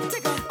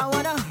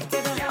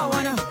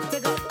wine.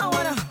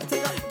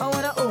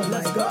 Oh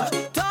my God.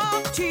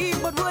 Talk cheap,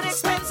 but wood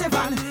expensive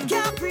and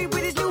can't creep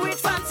with his new age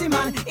fancy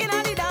man. In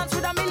the dance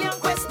with a million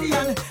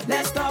questions.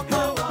 Let's talk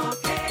now.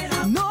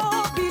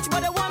 No beach,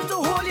 but I want to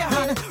hold your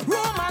hand.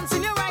 Romance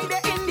in your rider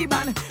in the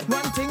band.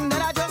 One thing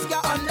that I just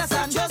can't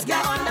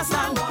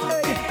understand.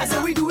 Hey, I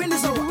said we doing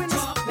this over.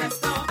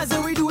 I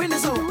said we doing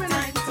this over.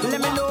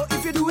 Let me know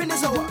if you're doing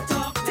this over.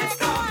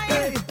 Take a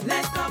wine.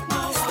 Let's talk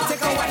now.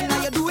 Take a wine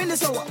now you're doing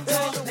this over.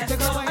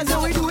 I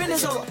said we doing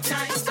this over.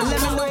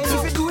 Let me know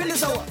if you're doing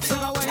this over.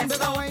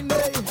 Take a wine,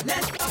 baby.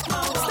 Let's talk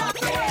now.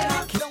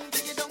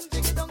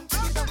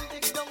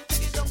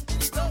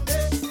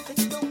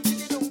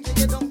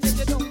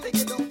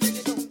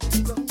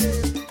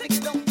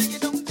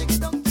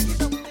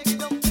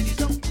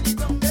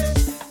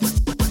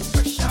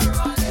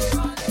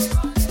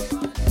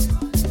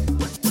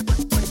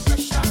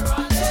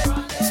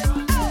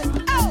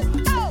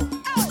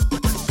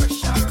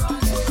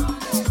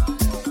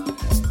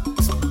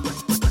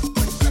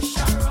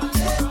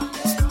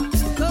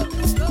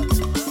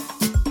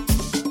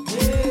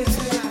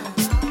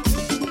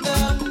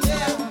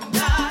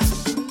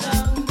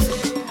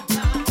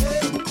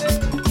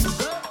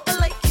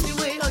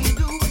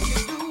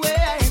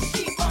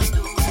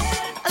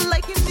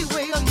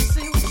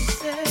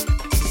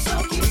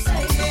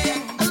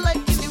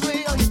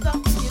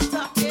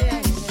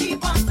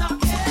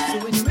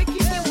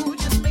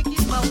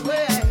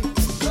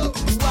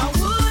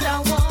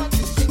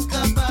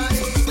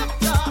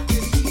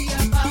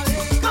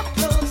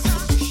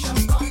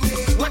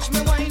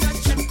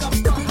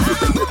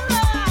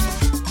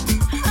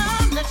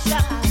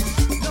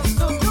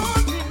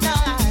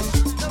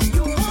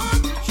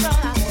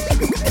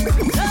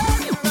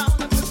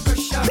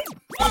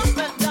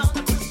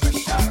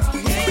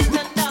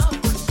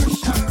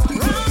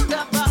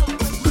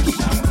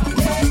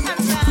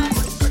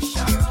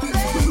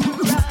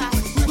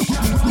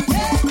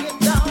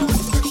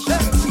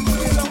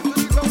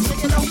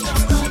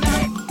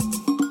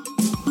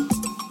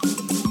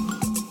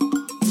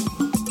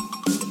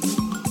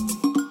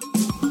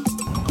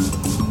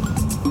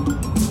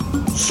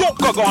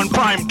 Soca gone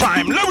prime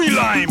time, Larry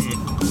Lime.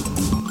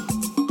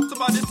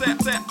 Somebody say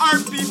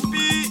RPP.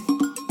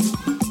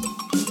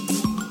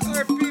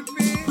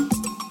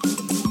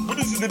 What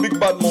is the big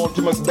bad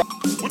Multimus?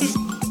 What is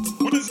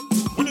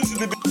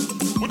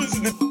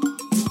the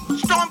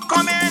storm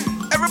coming?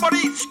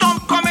 Everybody, storm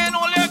coming.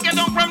 All you get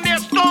down from there,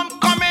 storm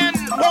coming.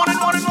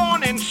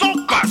 Morning.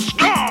 Soca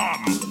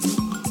storm.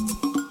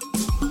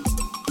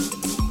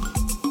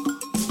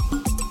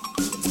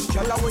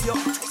 Girl, how you?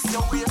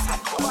 Your waist, I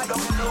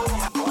don't know.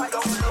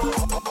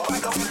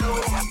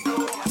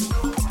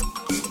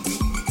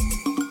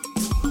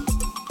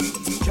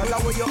 Girl,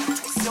 how you?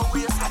 Your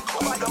waist, I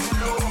don't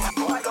know.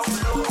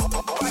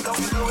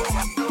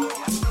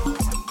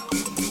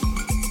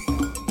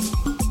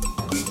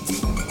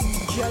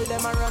 Girl,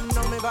 them a run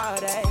on me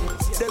body.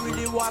 They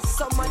really want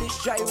some of this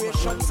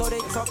gyration, so they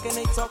talking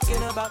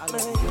about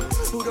me.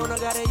 Who don't know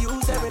gotta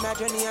use their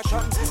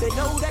imagination. They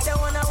know that they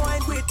wanna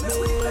wine with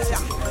me,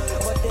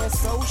 but they're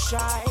so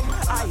shy.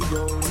 I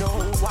don't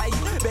know why.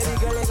 Baby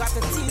girl, you got the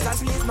teeth and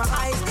please my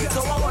eyes.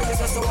 So I want you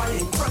just to wine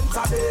in front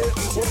of me.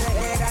 With the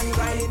head and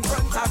grind in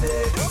front of me.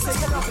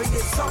 Singing up in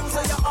this song,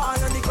 so you're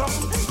all on the ground.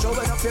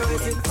 Showing up your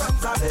waist in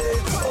front of me.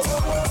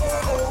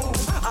 Oh.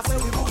 I say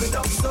we moving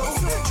up so.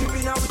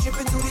 Tripping out, we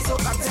tripping to the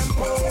soca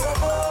tempo.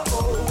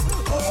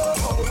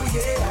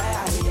 Yeah.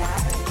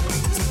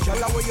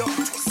 Girl, how you?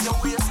 Your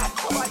waist, I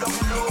don't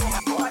know.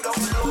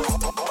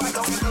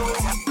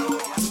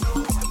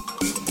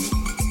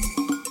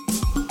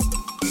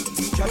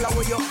 Girl,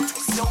 how you?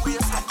 Your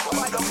waist, I don't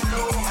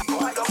know.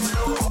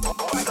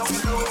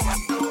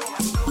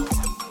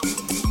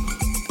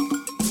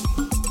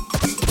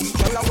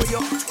 Girl, how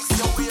you?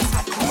 Your waist,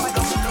 I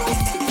don't know.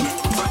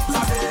 Front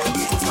of it.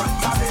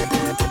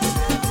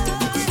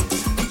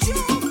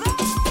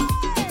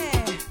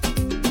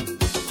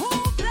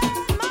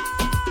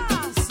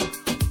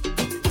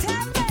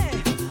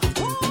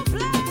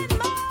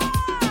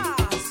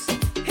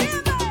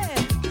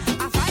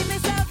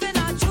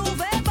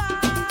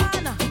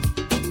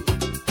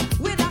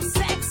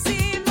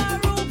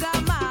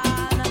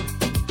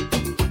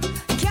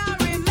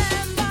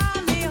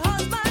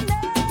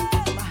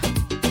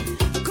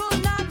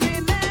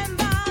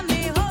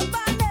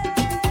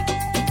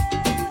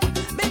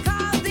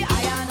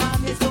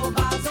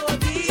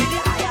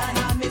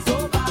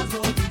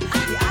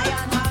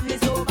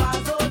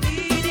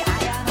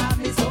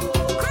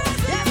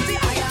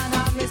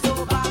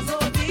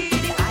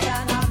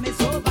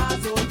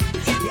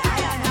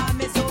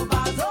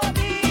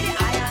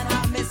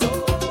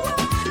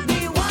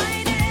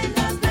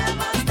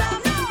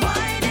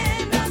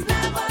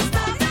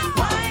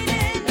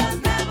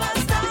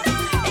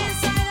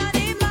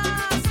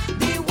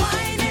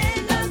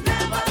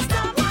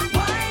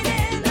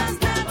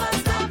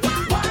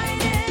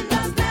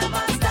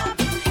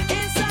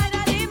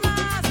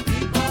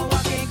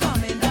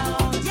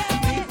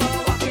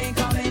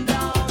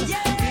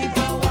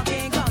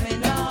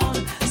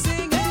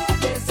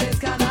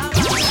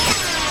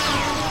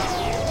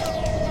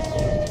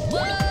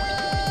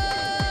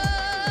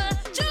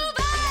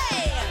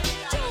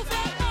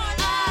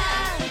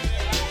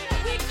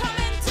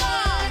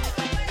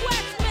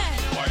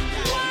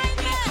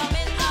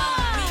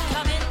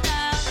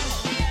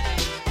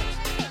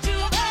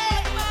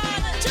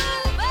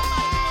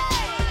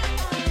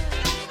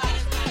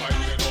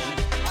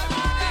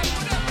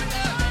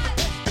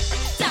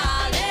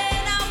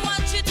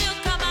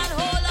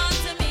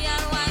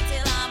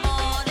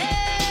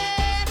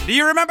 Do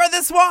you remember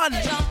this one?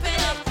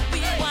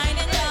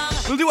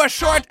 We'll do a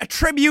short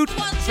tribute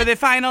for the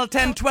final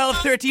 10, 12,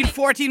 13,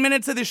 14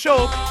 minutes of the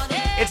show.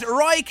 It's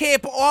Roy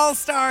Cape All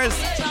Stars.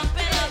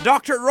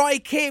 Dr. Roy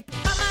Cape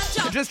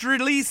just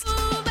released,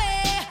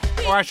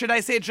 or should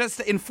I say just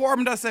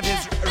informed us of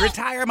his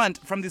retirement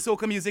from the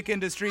soca music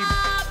industry.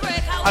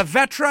 A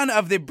veteran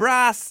of the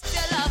brass,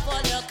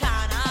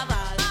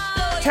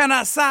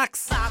 tenor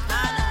sax,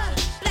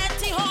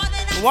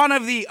 one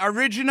of the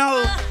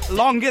original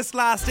longest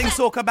lasting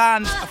soca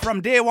bands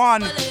from day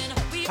one,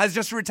 has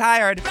just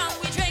retired.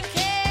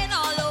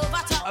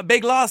 A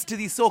big loss to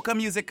the soca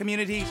music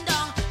community.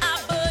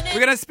 We're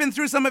gonna spin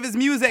through some of his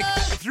music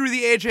through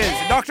the ages.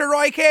 Dr.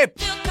 Roy Cape.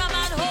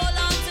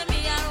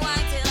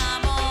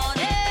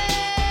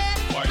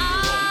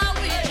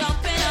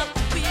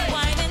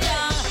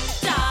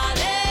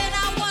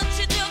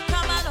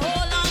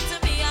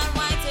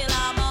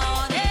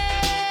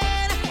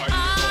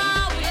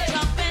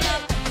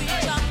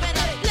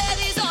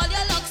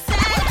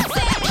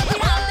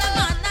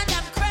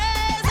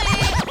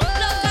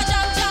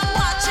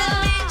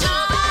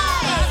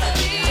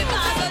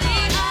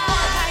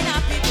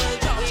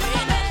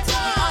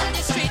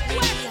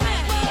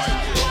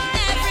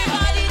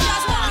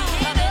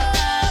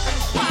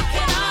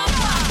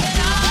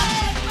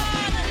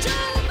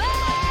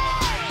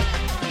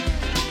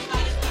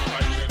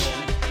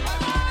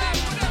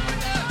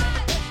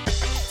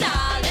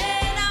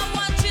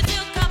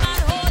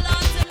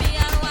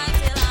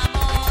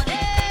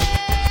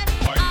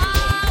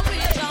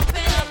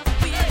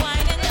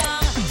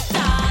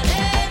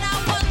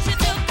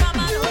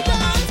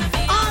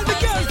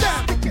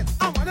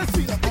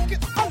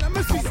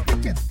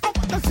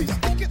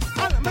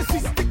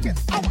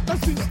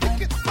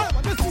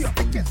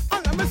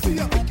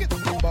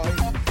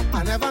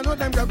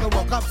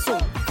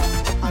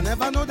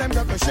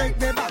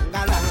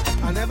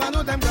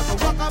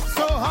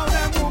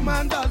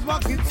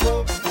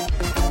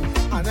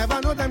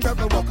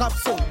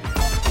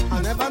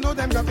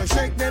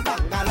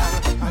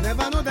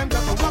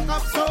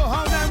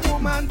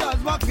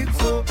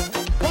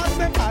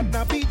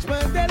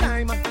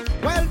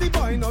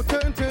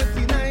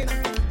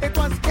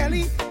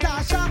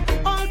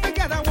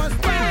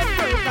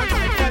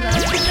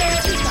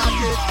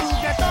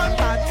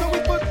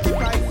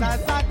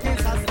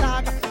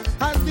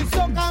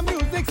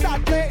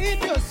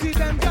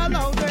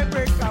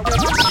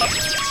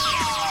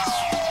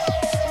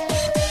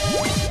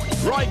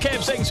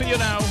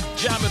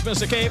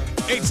 Mr. Cape,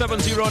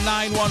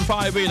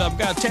 870-9158. I've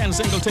got 10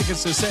 single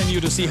tickets to send you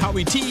to see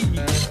Howie T.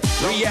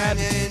 Riyadh.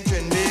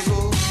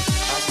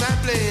 I start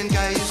playing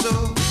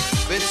Kaiso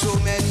with so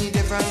many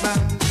different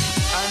bands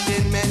and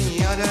in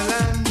many other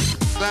lands.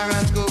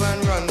 Clarence go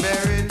and run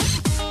buried.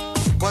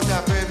 What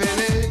a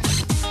privilege.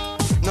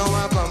 Now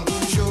I come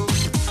to show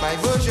my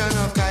version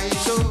of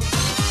Kaiso.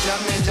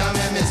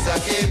 Jamme, Mr.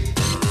 Cape.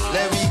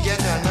 Let me get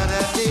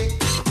another take.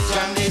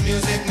 Jam the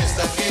music,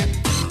 Mr. Cape.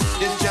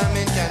 This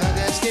jamming cannot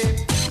escape.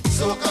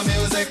 Soca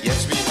music,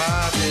 yes we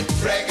have it.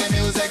 Reggae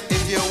music,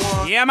 if you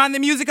want. Yeah, man, the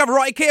music of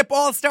Roy Cape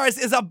All Stars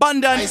is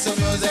abundant. Iso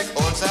music,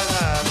 also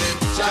have it.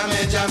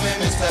 Jamme,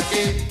 Mr.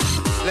 Cape.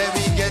 Let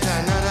me get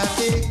another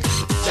take.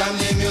 Jam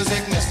the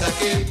music, Mr.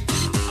 Cape.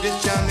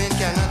 This jamming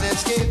cannot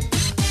escape.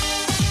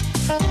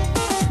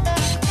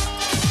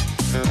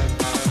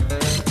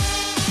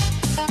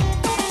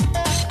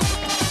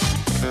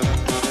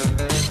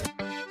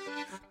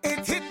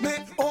 It hit me,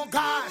 oh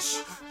gosh.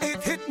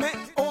 It hit me,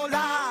 oh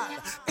lord.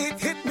 It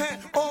hit me,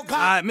 oh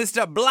God.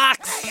 Mr.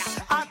 Blacks.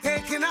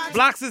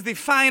 Blacks is the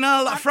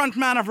final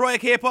frontman of Roy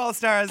Cape All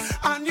Stars.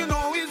 And you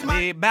know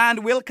the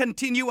band will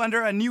continue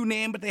under a new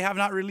name, but they have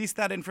not released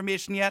that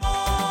information yet.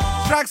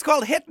 This track's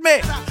called Hit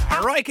Me.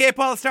 Roy Cape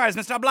All Stars,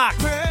 Mr. Black.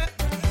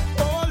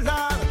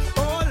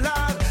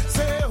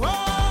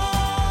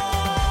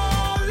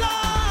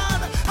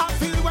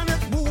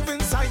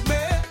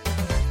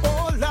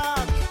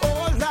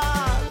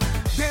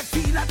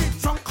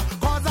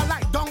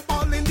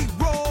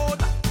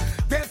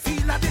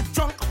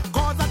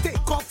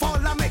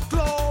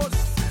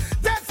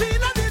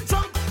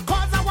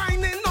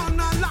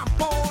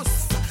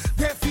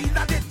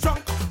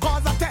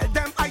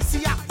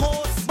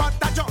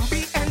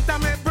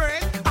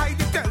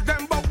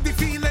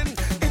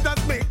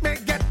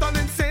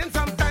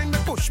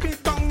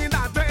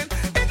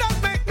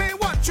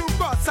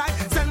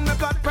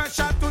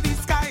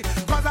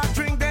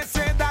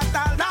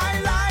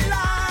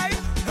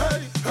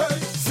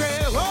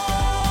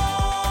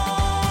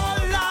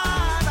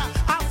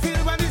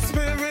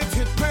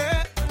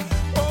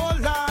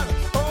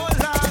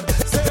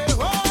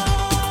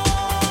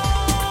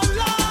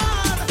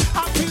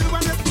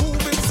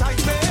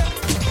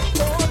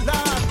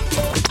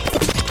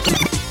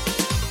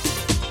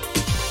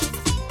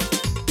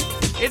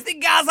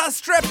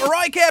 Strip,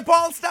 Roy Cape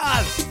All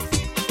Stars.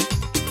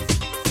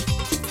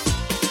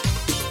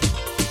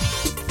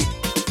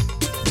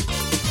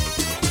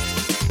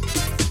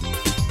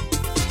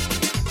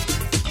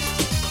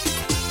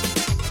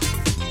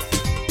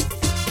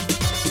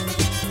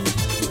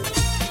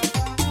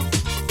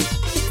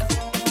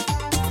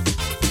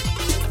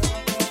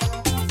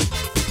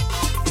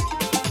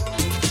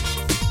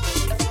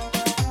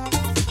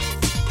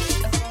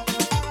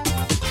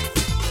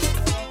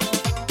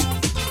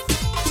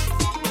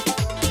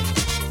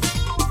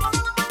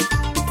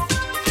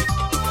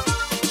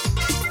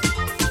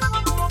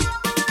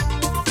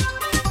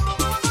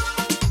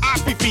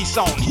 RPP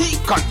sound. He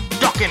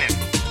conducting it.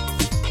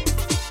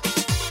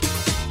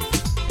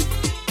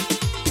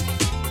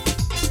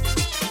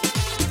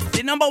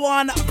 The number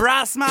one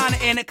brass man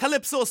in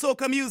Calypso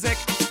soca music.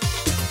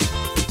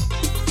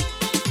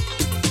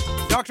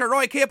 Dr.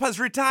 Roy Cape has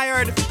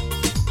retired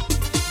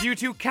due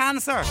to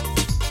cancer.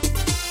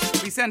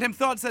 We send him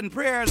thoughts and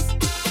prayers.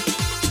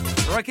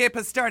 Roy Cape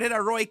has started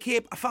a Roy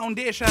Cape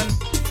Foundation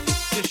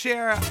to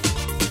share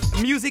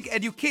music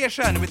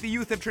education with the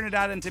youth of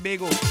Trinidad and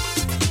Tobago.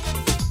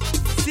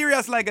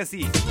 Serious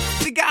legacy.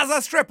 The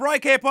Gaza Strip, Roy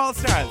Cape All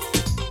Stars.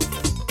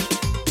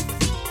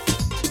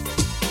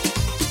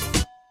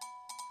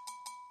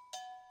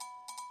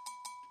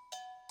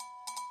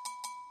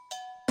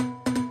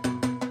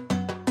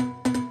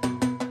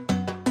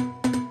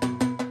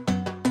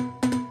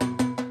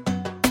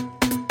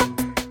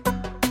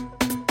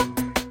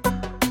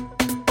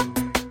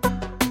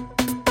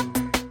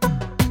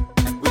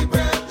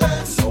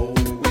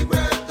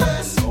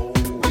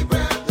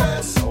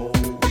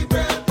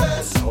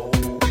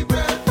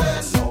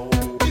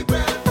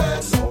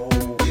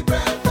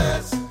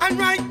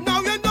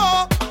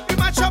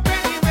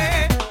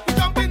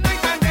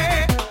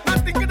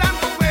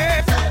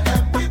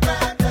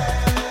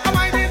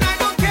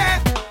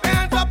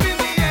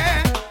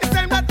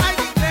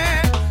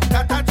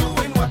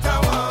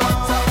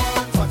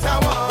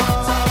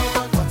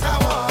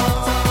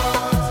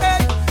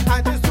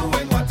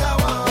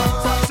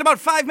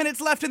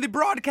 Left in the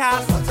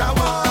broadcast.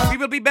 We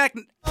will be back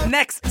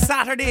next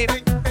Saturday,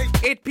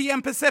 8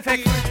 p.m.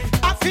 Pacific.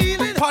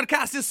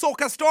 Podcast is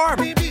Soca Storm.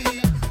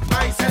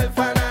 Myself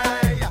and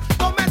I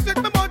don't mess with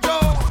my mojo.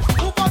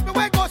 Who bought me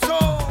where go so?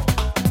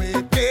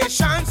 May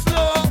patience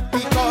slow,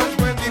 because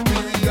when the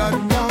period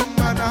come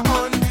and I'm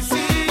on the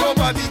sea,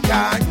 nobody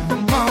can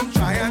come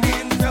try and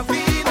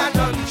intervene. I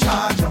don't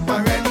charge up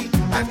already.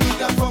 I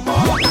need up for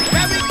more.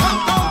 Let me come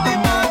down the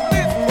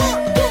madness.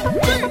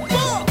 1, 2, 3,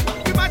 4.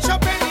 We match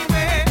up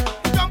anyway.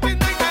 Jumping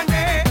night and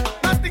day.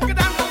 Not thinking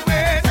I'm no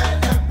way.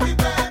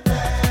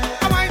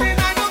 I'm hiding,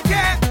 I don't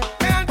care.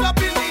 Hands up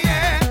in the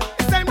air.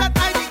 It's time that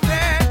I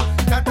declare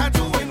that I'm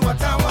doing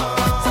what I want.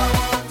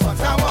 What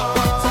I want.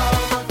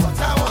 What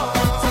I want.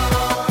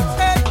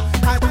 Hey,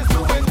 I'm just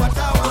doing what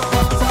I want.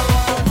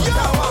 What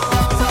I want.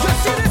 Just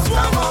see this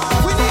one.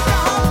 We need to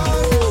have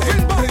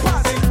bring back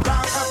party.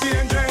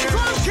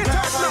 Crunch it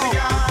up now.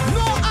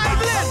 No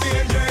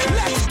idling.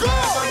 Let's go.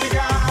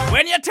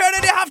 When you turn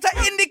it, you have to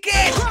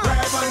indicate.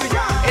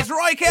 It's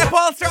Roy Cape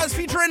All Stars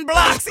featuring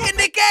Blacks.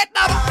 Indicate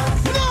now.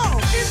 No,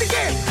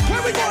 indicate.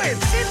 Where we going?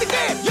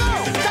 Indicate. Yo,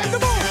 time to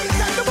move.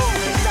 Time to move.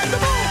 Time to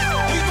move.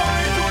 We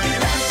going to the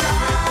right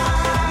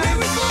side. Here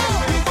we go.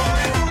 We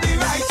going to the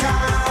right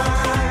side.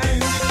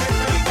 We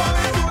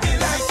going to the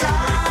right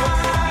side.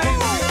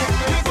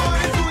 We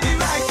going to the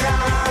right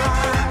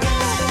side.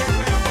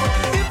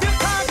 If your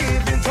car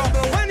is in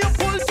trouble when you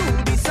pull to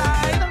the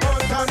side,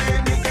 put on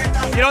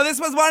indicator. You know, this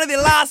was one of the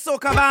last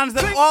soca bands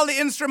that all the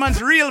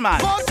instruments real, man.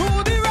 Go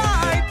to the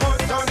right.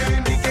 Put on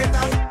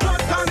indicator.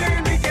 Put on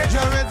indicator.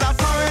 You're a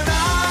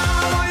foreigner.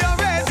 You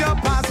raise your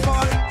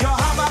passport. You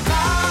have a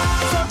car.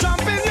 So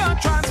jump in your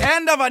transport.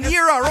 End of an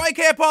era, Roy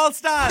Cape All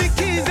Stars. The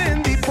keys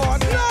in the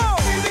port. No.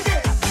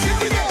 Indicate. Here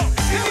we go.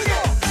 Here we go.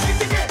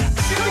 Indicate.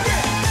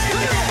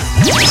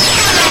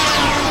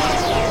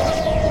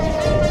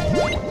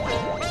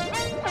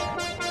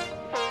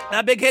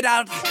 A big hit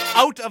out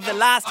of the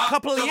last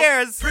couple of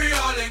years.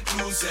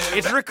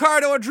 It's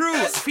Ricardo Drew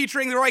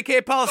featuring the Roy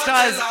Cape All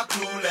Stars.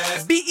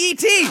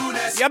 BET.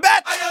 You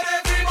bet.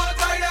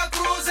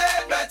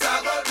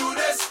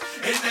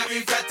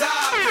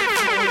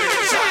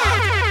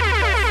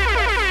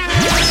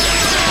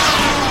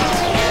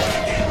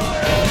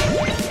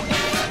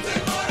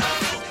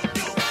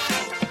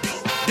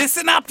 The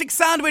Synaptic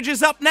Sandwich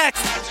is up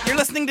next. You're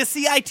listening to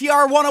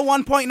CITR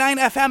 101.9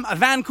 FM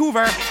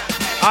Vancouver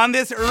on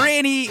this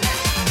rainy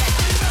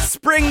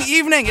spring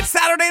evening. It's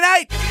Saturday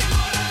night.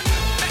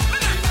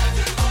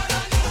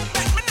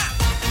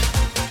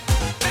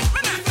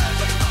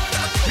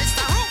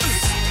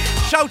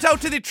 Shout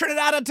out to the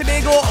Trinidad and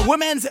Tobago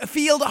women's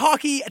field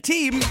hockey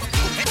team.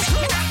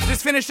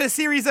 Just finished a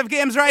series of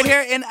games right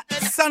here in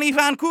sunny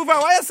Vancouver.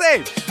 What you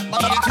say?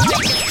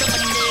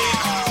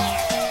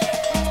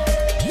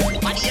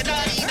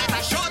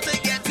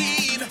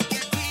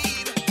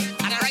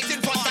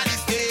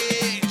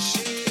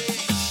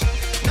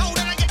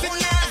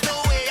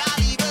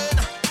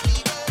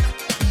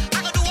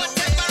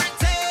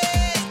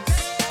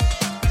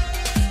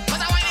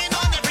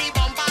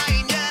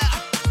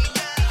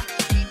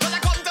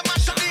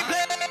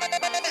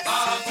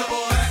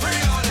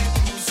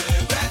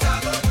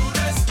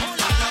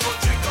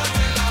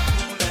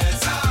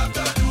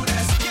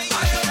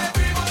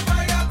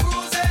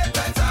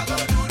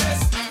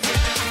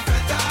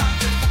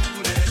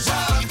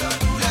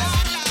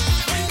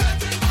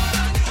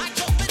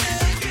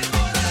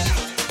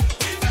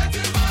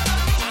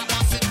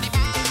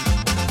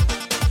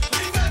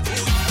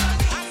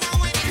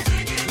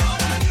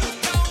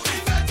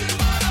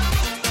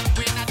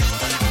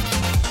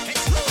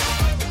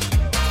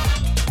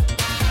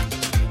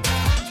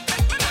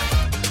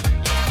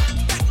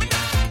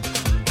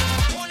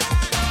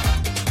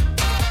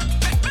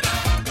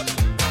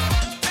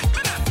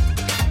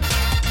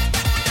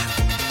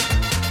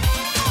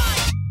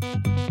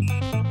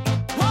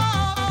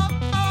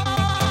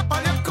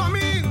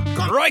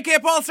 Roy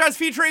Cape All Stars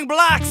featuring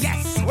Blacks.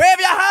 Yes. Wave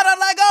your hand and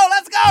let go.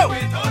 Let's go.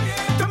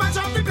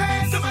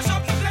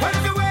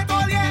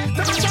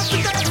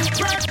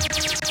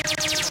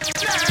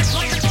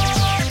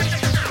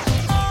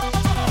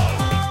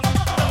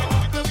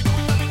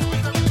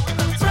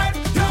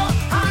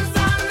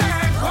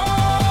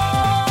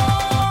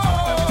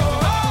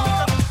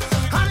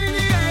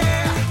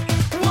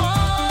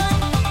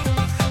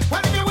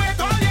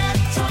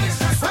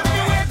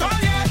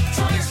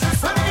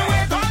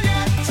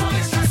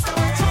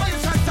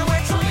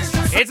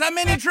 It's a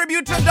mini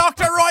tribute to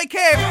Dr. Roy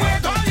Cape.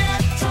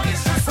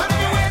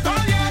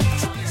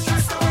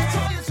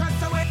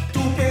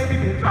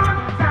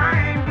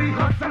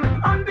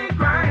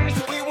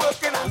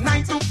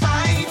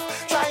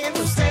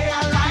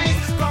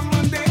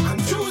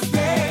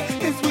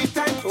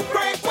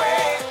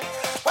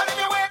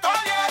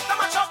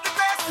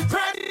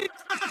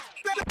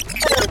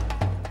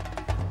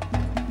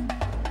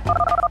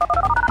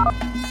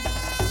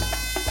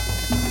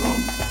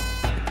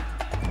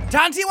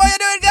 Tanti, what you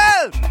doing,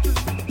 girl?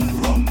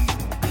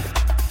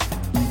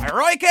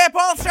 Roy Cape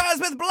All Stars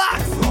with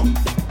Blacks.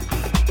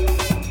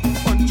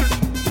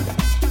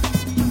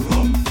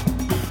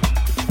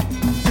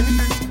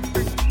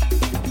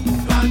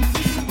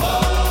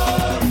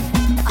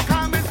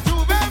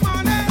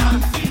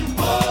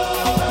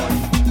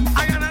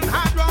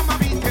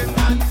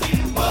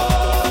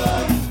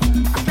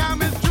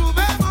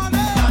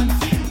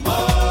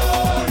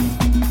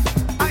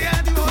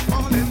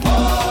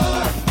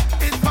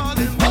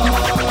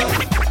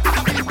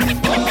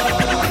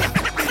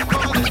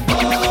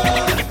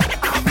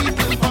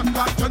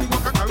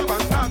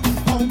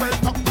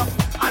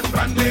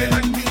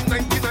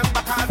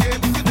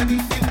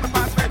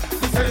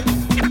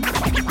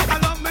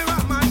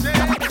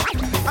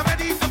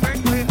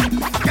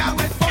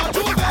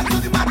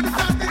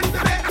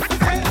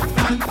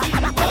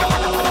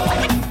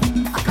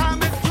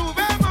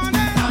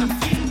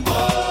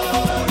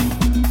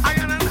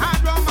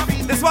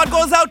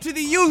 Goes out to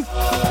the youth,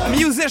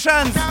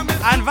 musicians,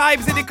 and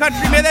vibes in the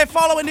country. May they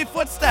follow in the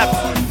footsteps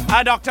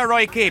of Dr.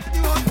 Roy Cape.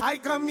 I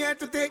come here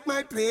to take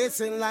my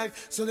place in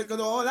life, so they could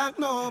all act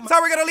normal. So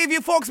we're going to leave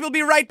you folks. We'll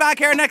be right back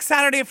here next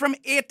Saturday from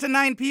 8 to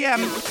 9 p.m.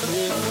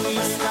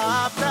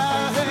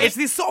 It's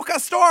the Soca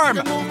Storm.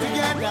 We can move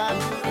together,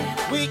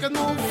 we can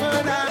move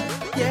further,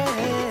 yeah.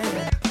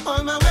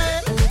 On my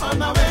way, on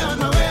my way, on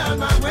my way, on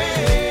my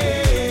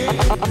way.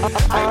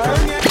 I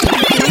come here to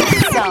take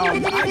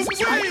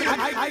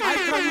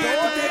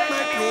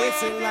my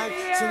place in life,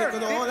 so they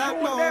could all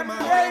act normal.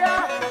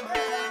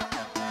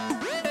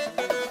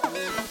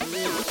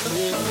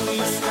 If we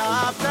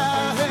stop the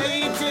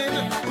hating,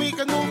 we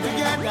can move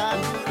together,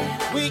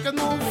 we can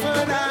move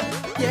further,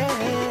 yeah.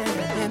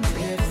 And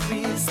if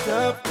we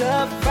stop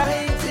the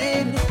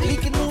fighting, we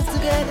can move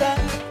together,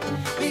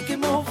 we can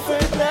move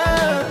further.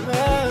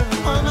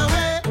 On my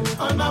way,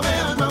 on my way,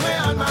 on my way,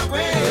 on my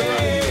way.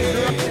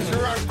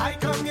 I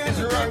come here to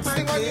take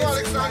my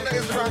place in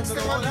life, so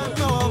all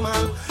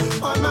normal.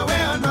 On my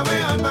way, on my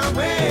way, on my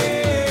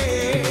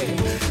way.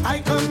 I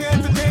come here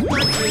to take my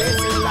place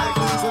in life,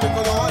 so they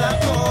could all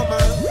act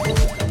normal.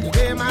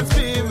 Today my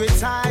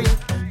spirit's high,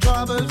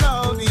 trouble's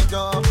out the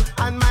door,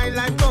 and my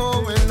life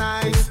going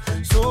nice.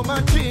 So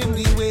much in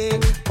the way,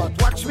 but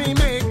watch me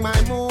make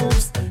my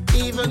moves.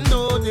 Even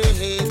though they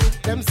hate,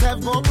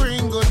 themselves will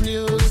bring good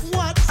news.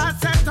 What I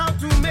set out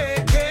to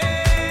make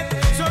it,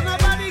 so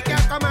nobody can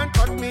come and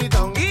cut me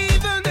down.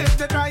 Even if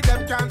they try,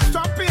 them can't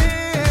stop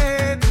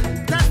it.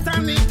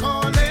 Destiny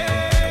calling,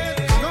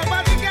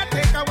 nobody can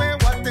take away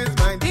what is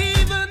mine.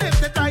 Even if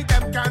they try,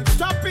 them can't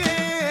stop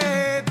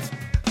it.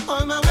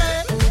 On my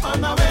way, on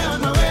my way,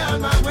 on my way,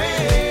 on my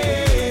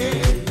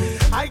way.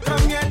 I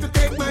come here to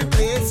take my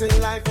place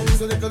in life,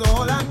 so they could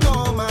all act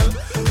normal.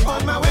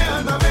 On my way,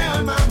 on my way,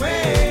 on my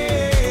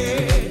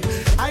way.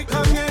 I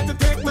come here to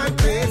take my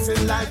place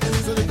in life,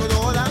 so they could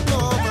all act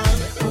normal.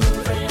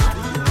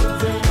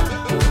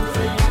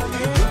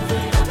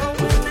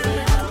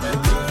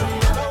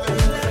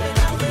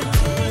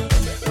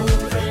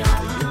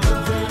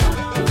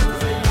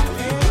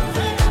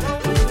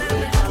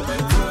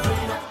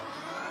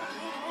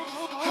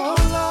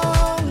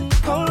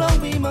 How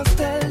long we must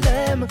tell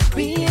them,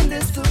 we in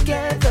this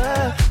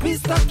together, we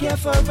stuck here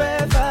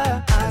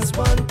forever as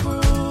one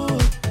crew,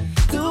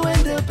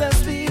 doing the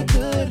best we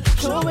could,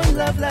 showing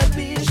love like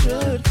we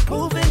should,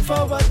 moving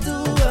forward to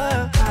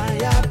a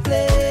higher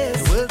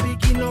place. We'll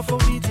begin off for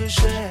we to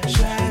share,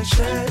 share,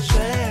 share,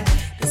 share.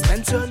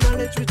 Dispense your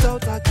knowledge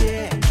without a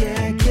care,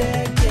 care,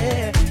 care,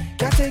 care.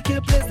 Can't take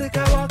your place, they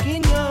can walk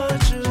in your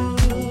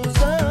shoes.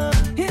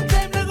 In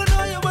time they gonna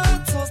know your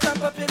words, so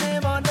stamp up your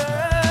name on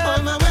earth.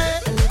 On my way,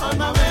 on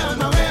my way, on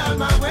my way, on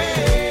my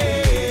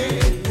way.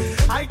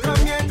 I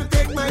come here to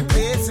take my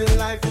place in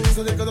life,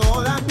 so they could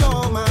all act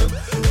normal.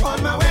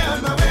 On my way,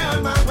 on my way,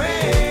 on my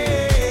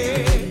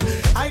way.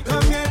 I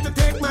come here to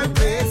take my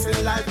place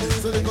in life,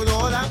 so they could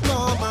all act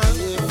normal.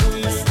 If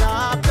we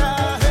stop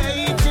the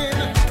hating,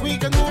 we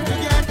can move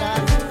together,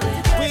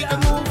 we can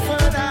move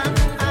further.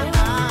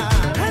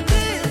 And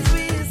if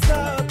we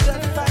stop the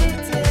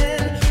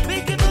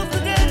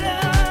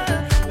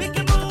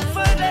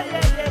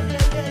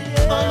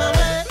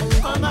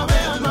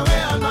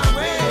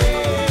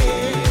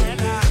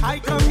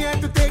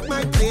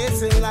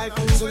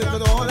they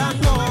could all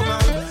act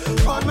normal.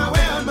 On my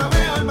way, on my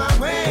way, on my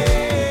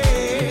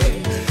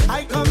way.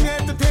 I come here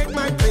to take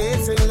my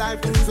place in life,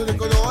 so they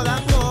could all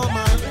act normal.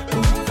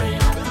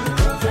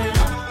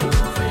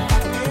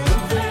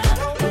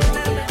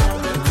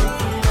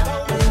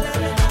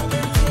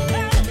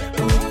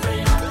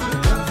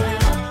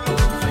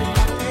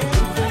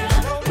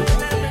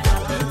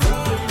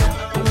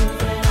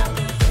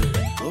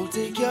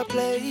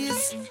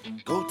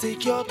 Go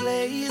take your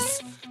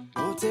place.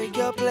 Go take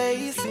your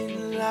place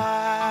in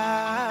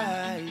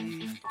life.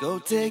 Go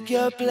take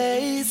your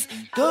place.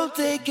 Go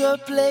take your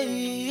place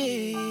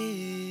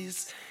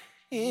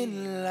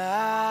in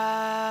life.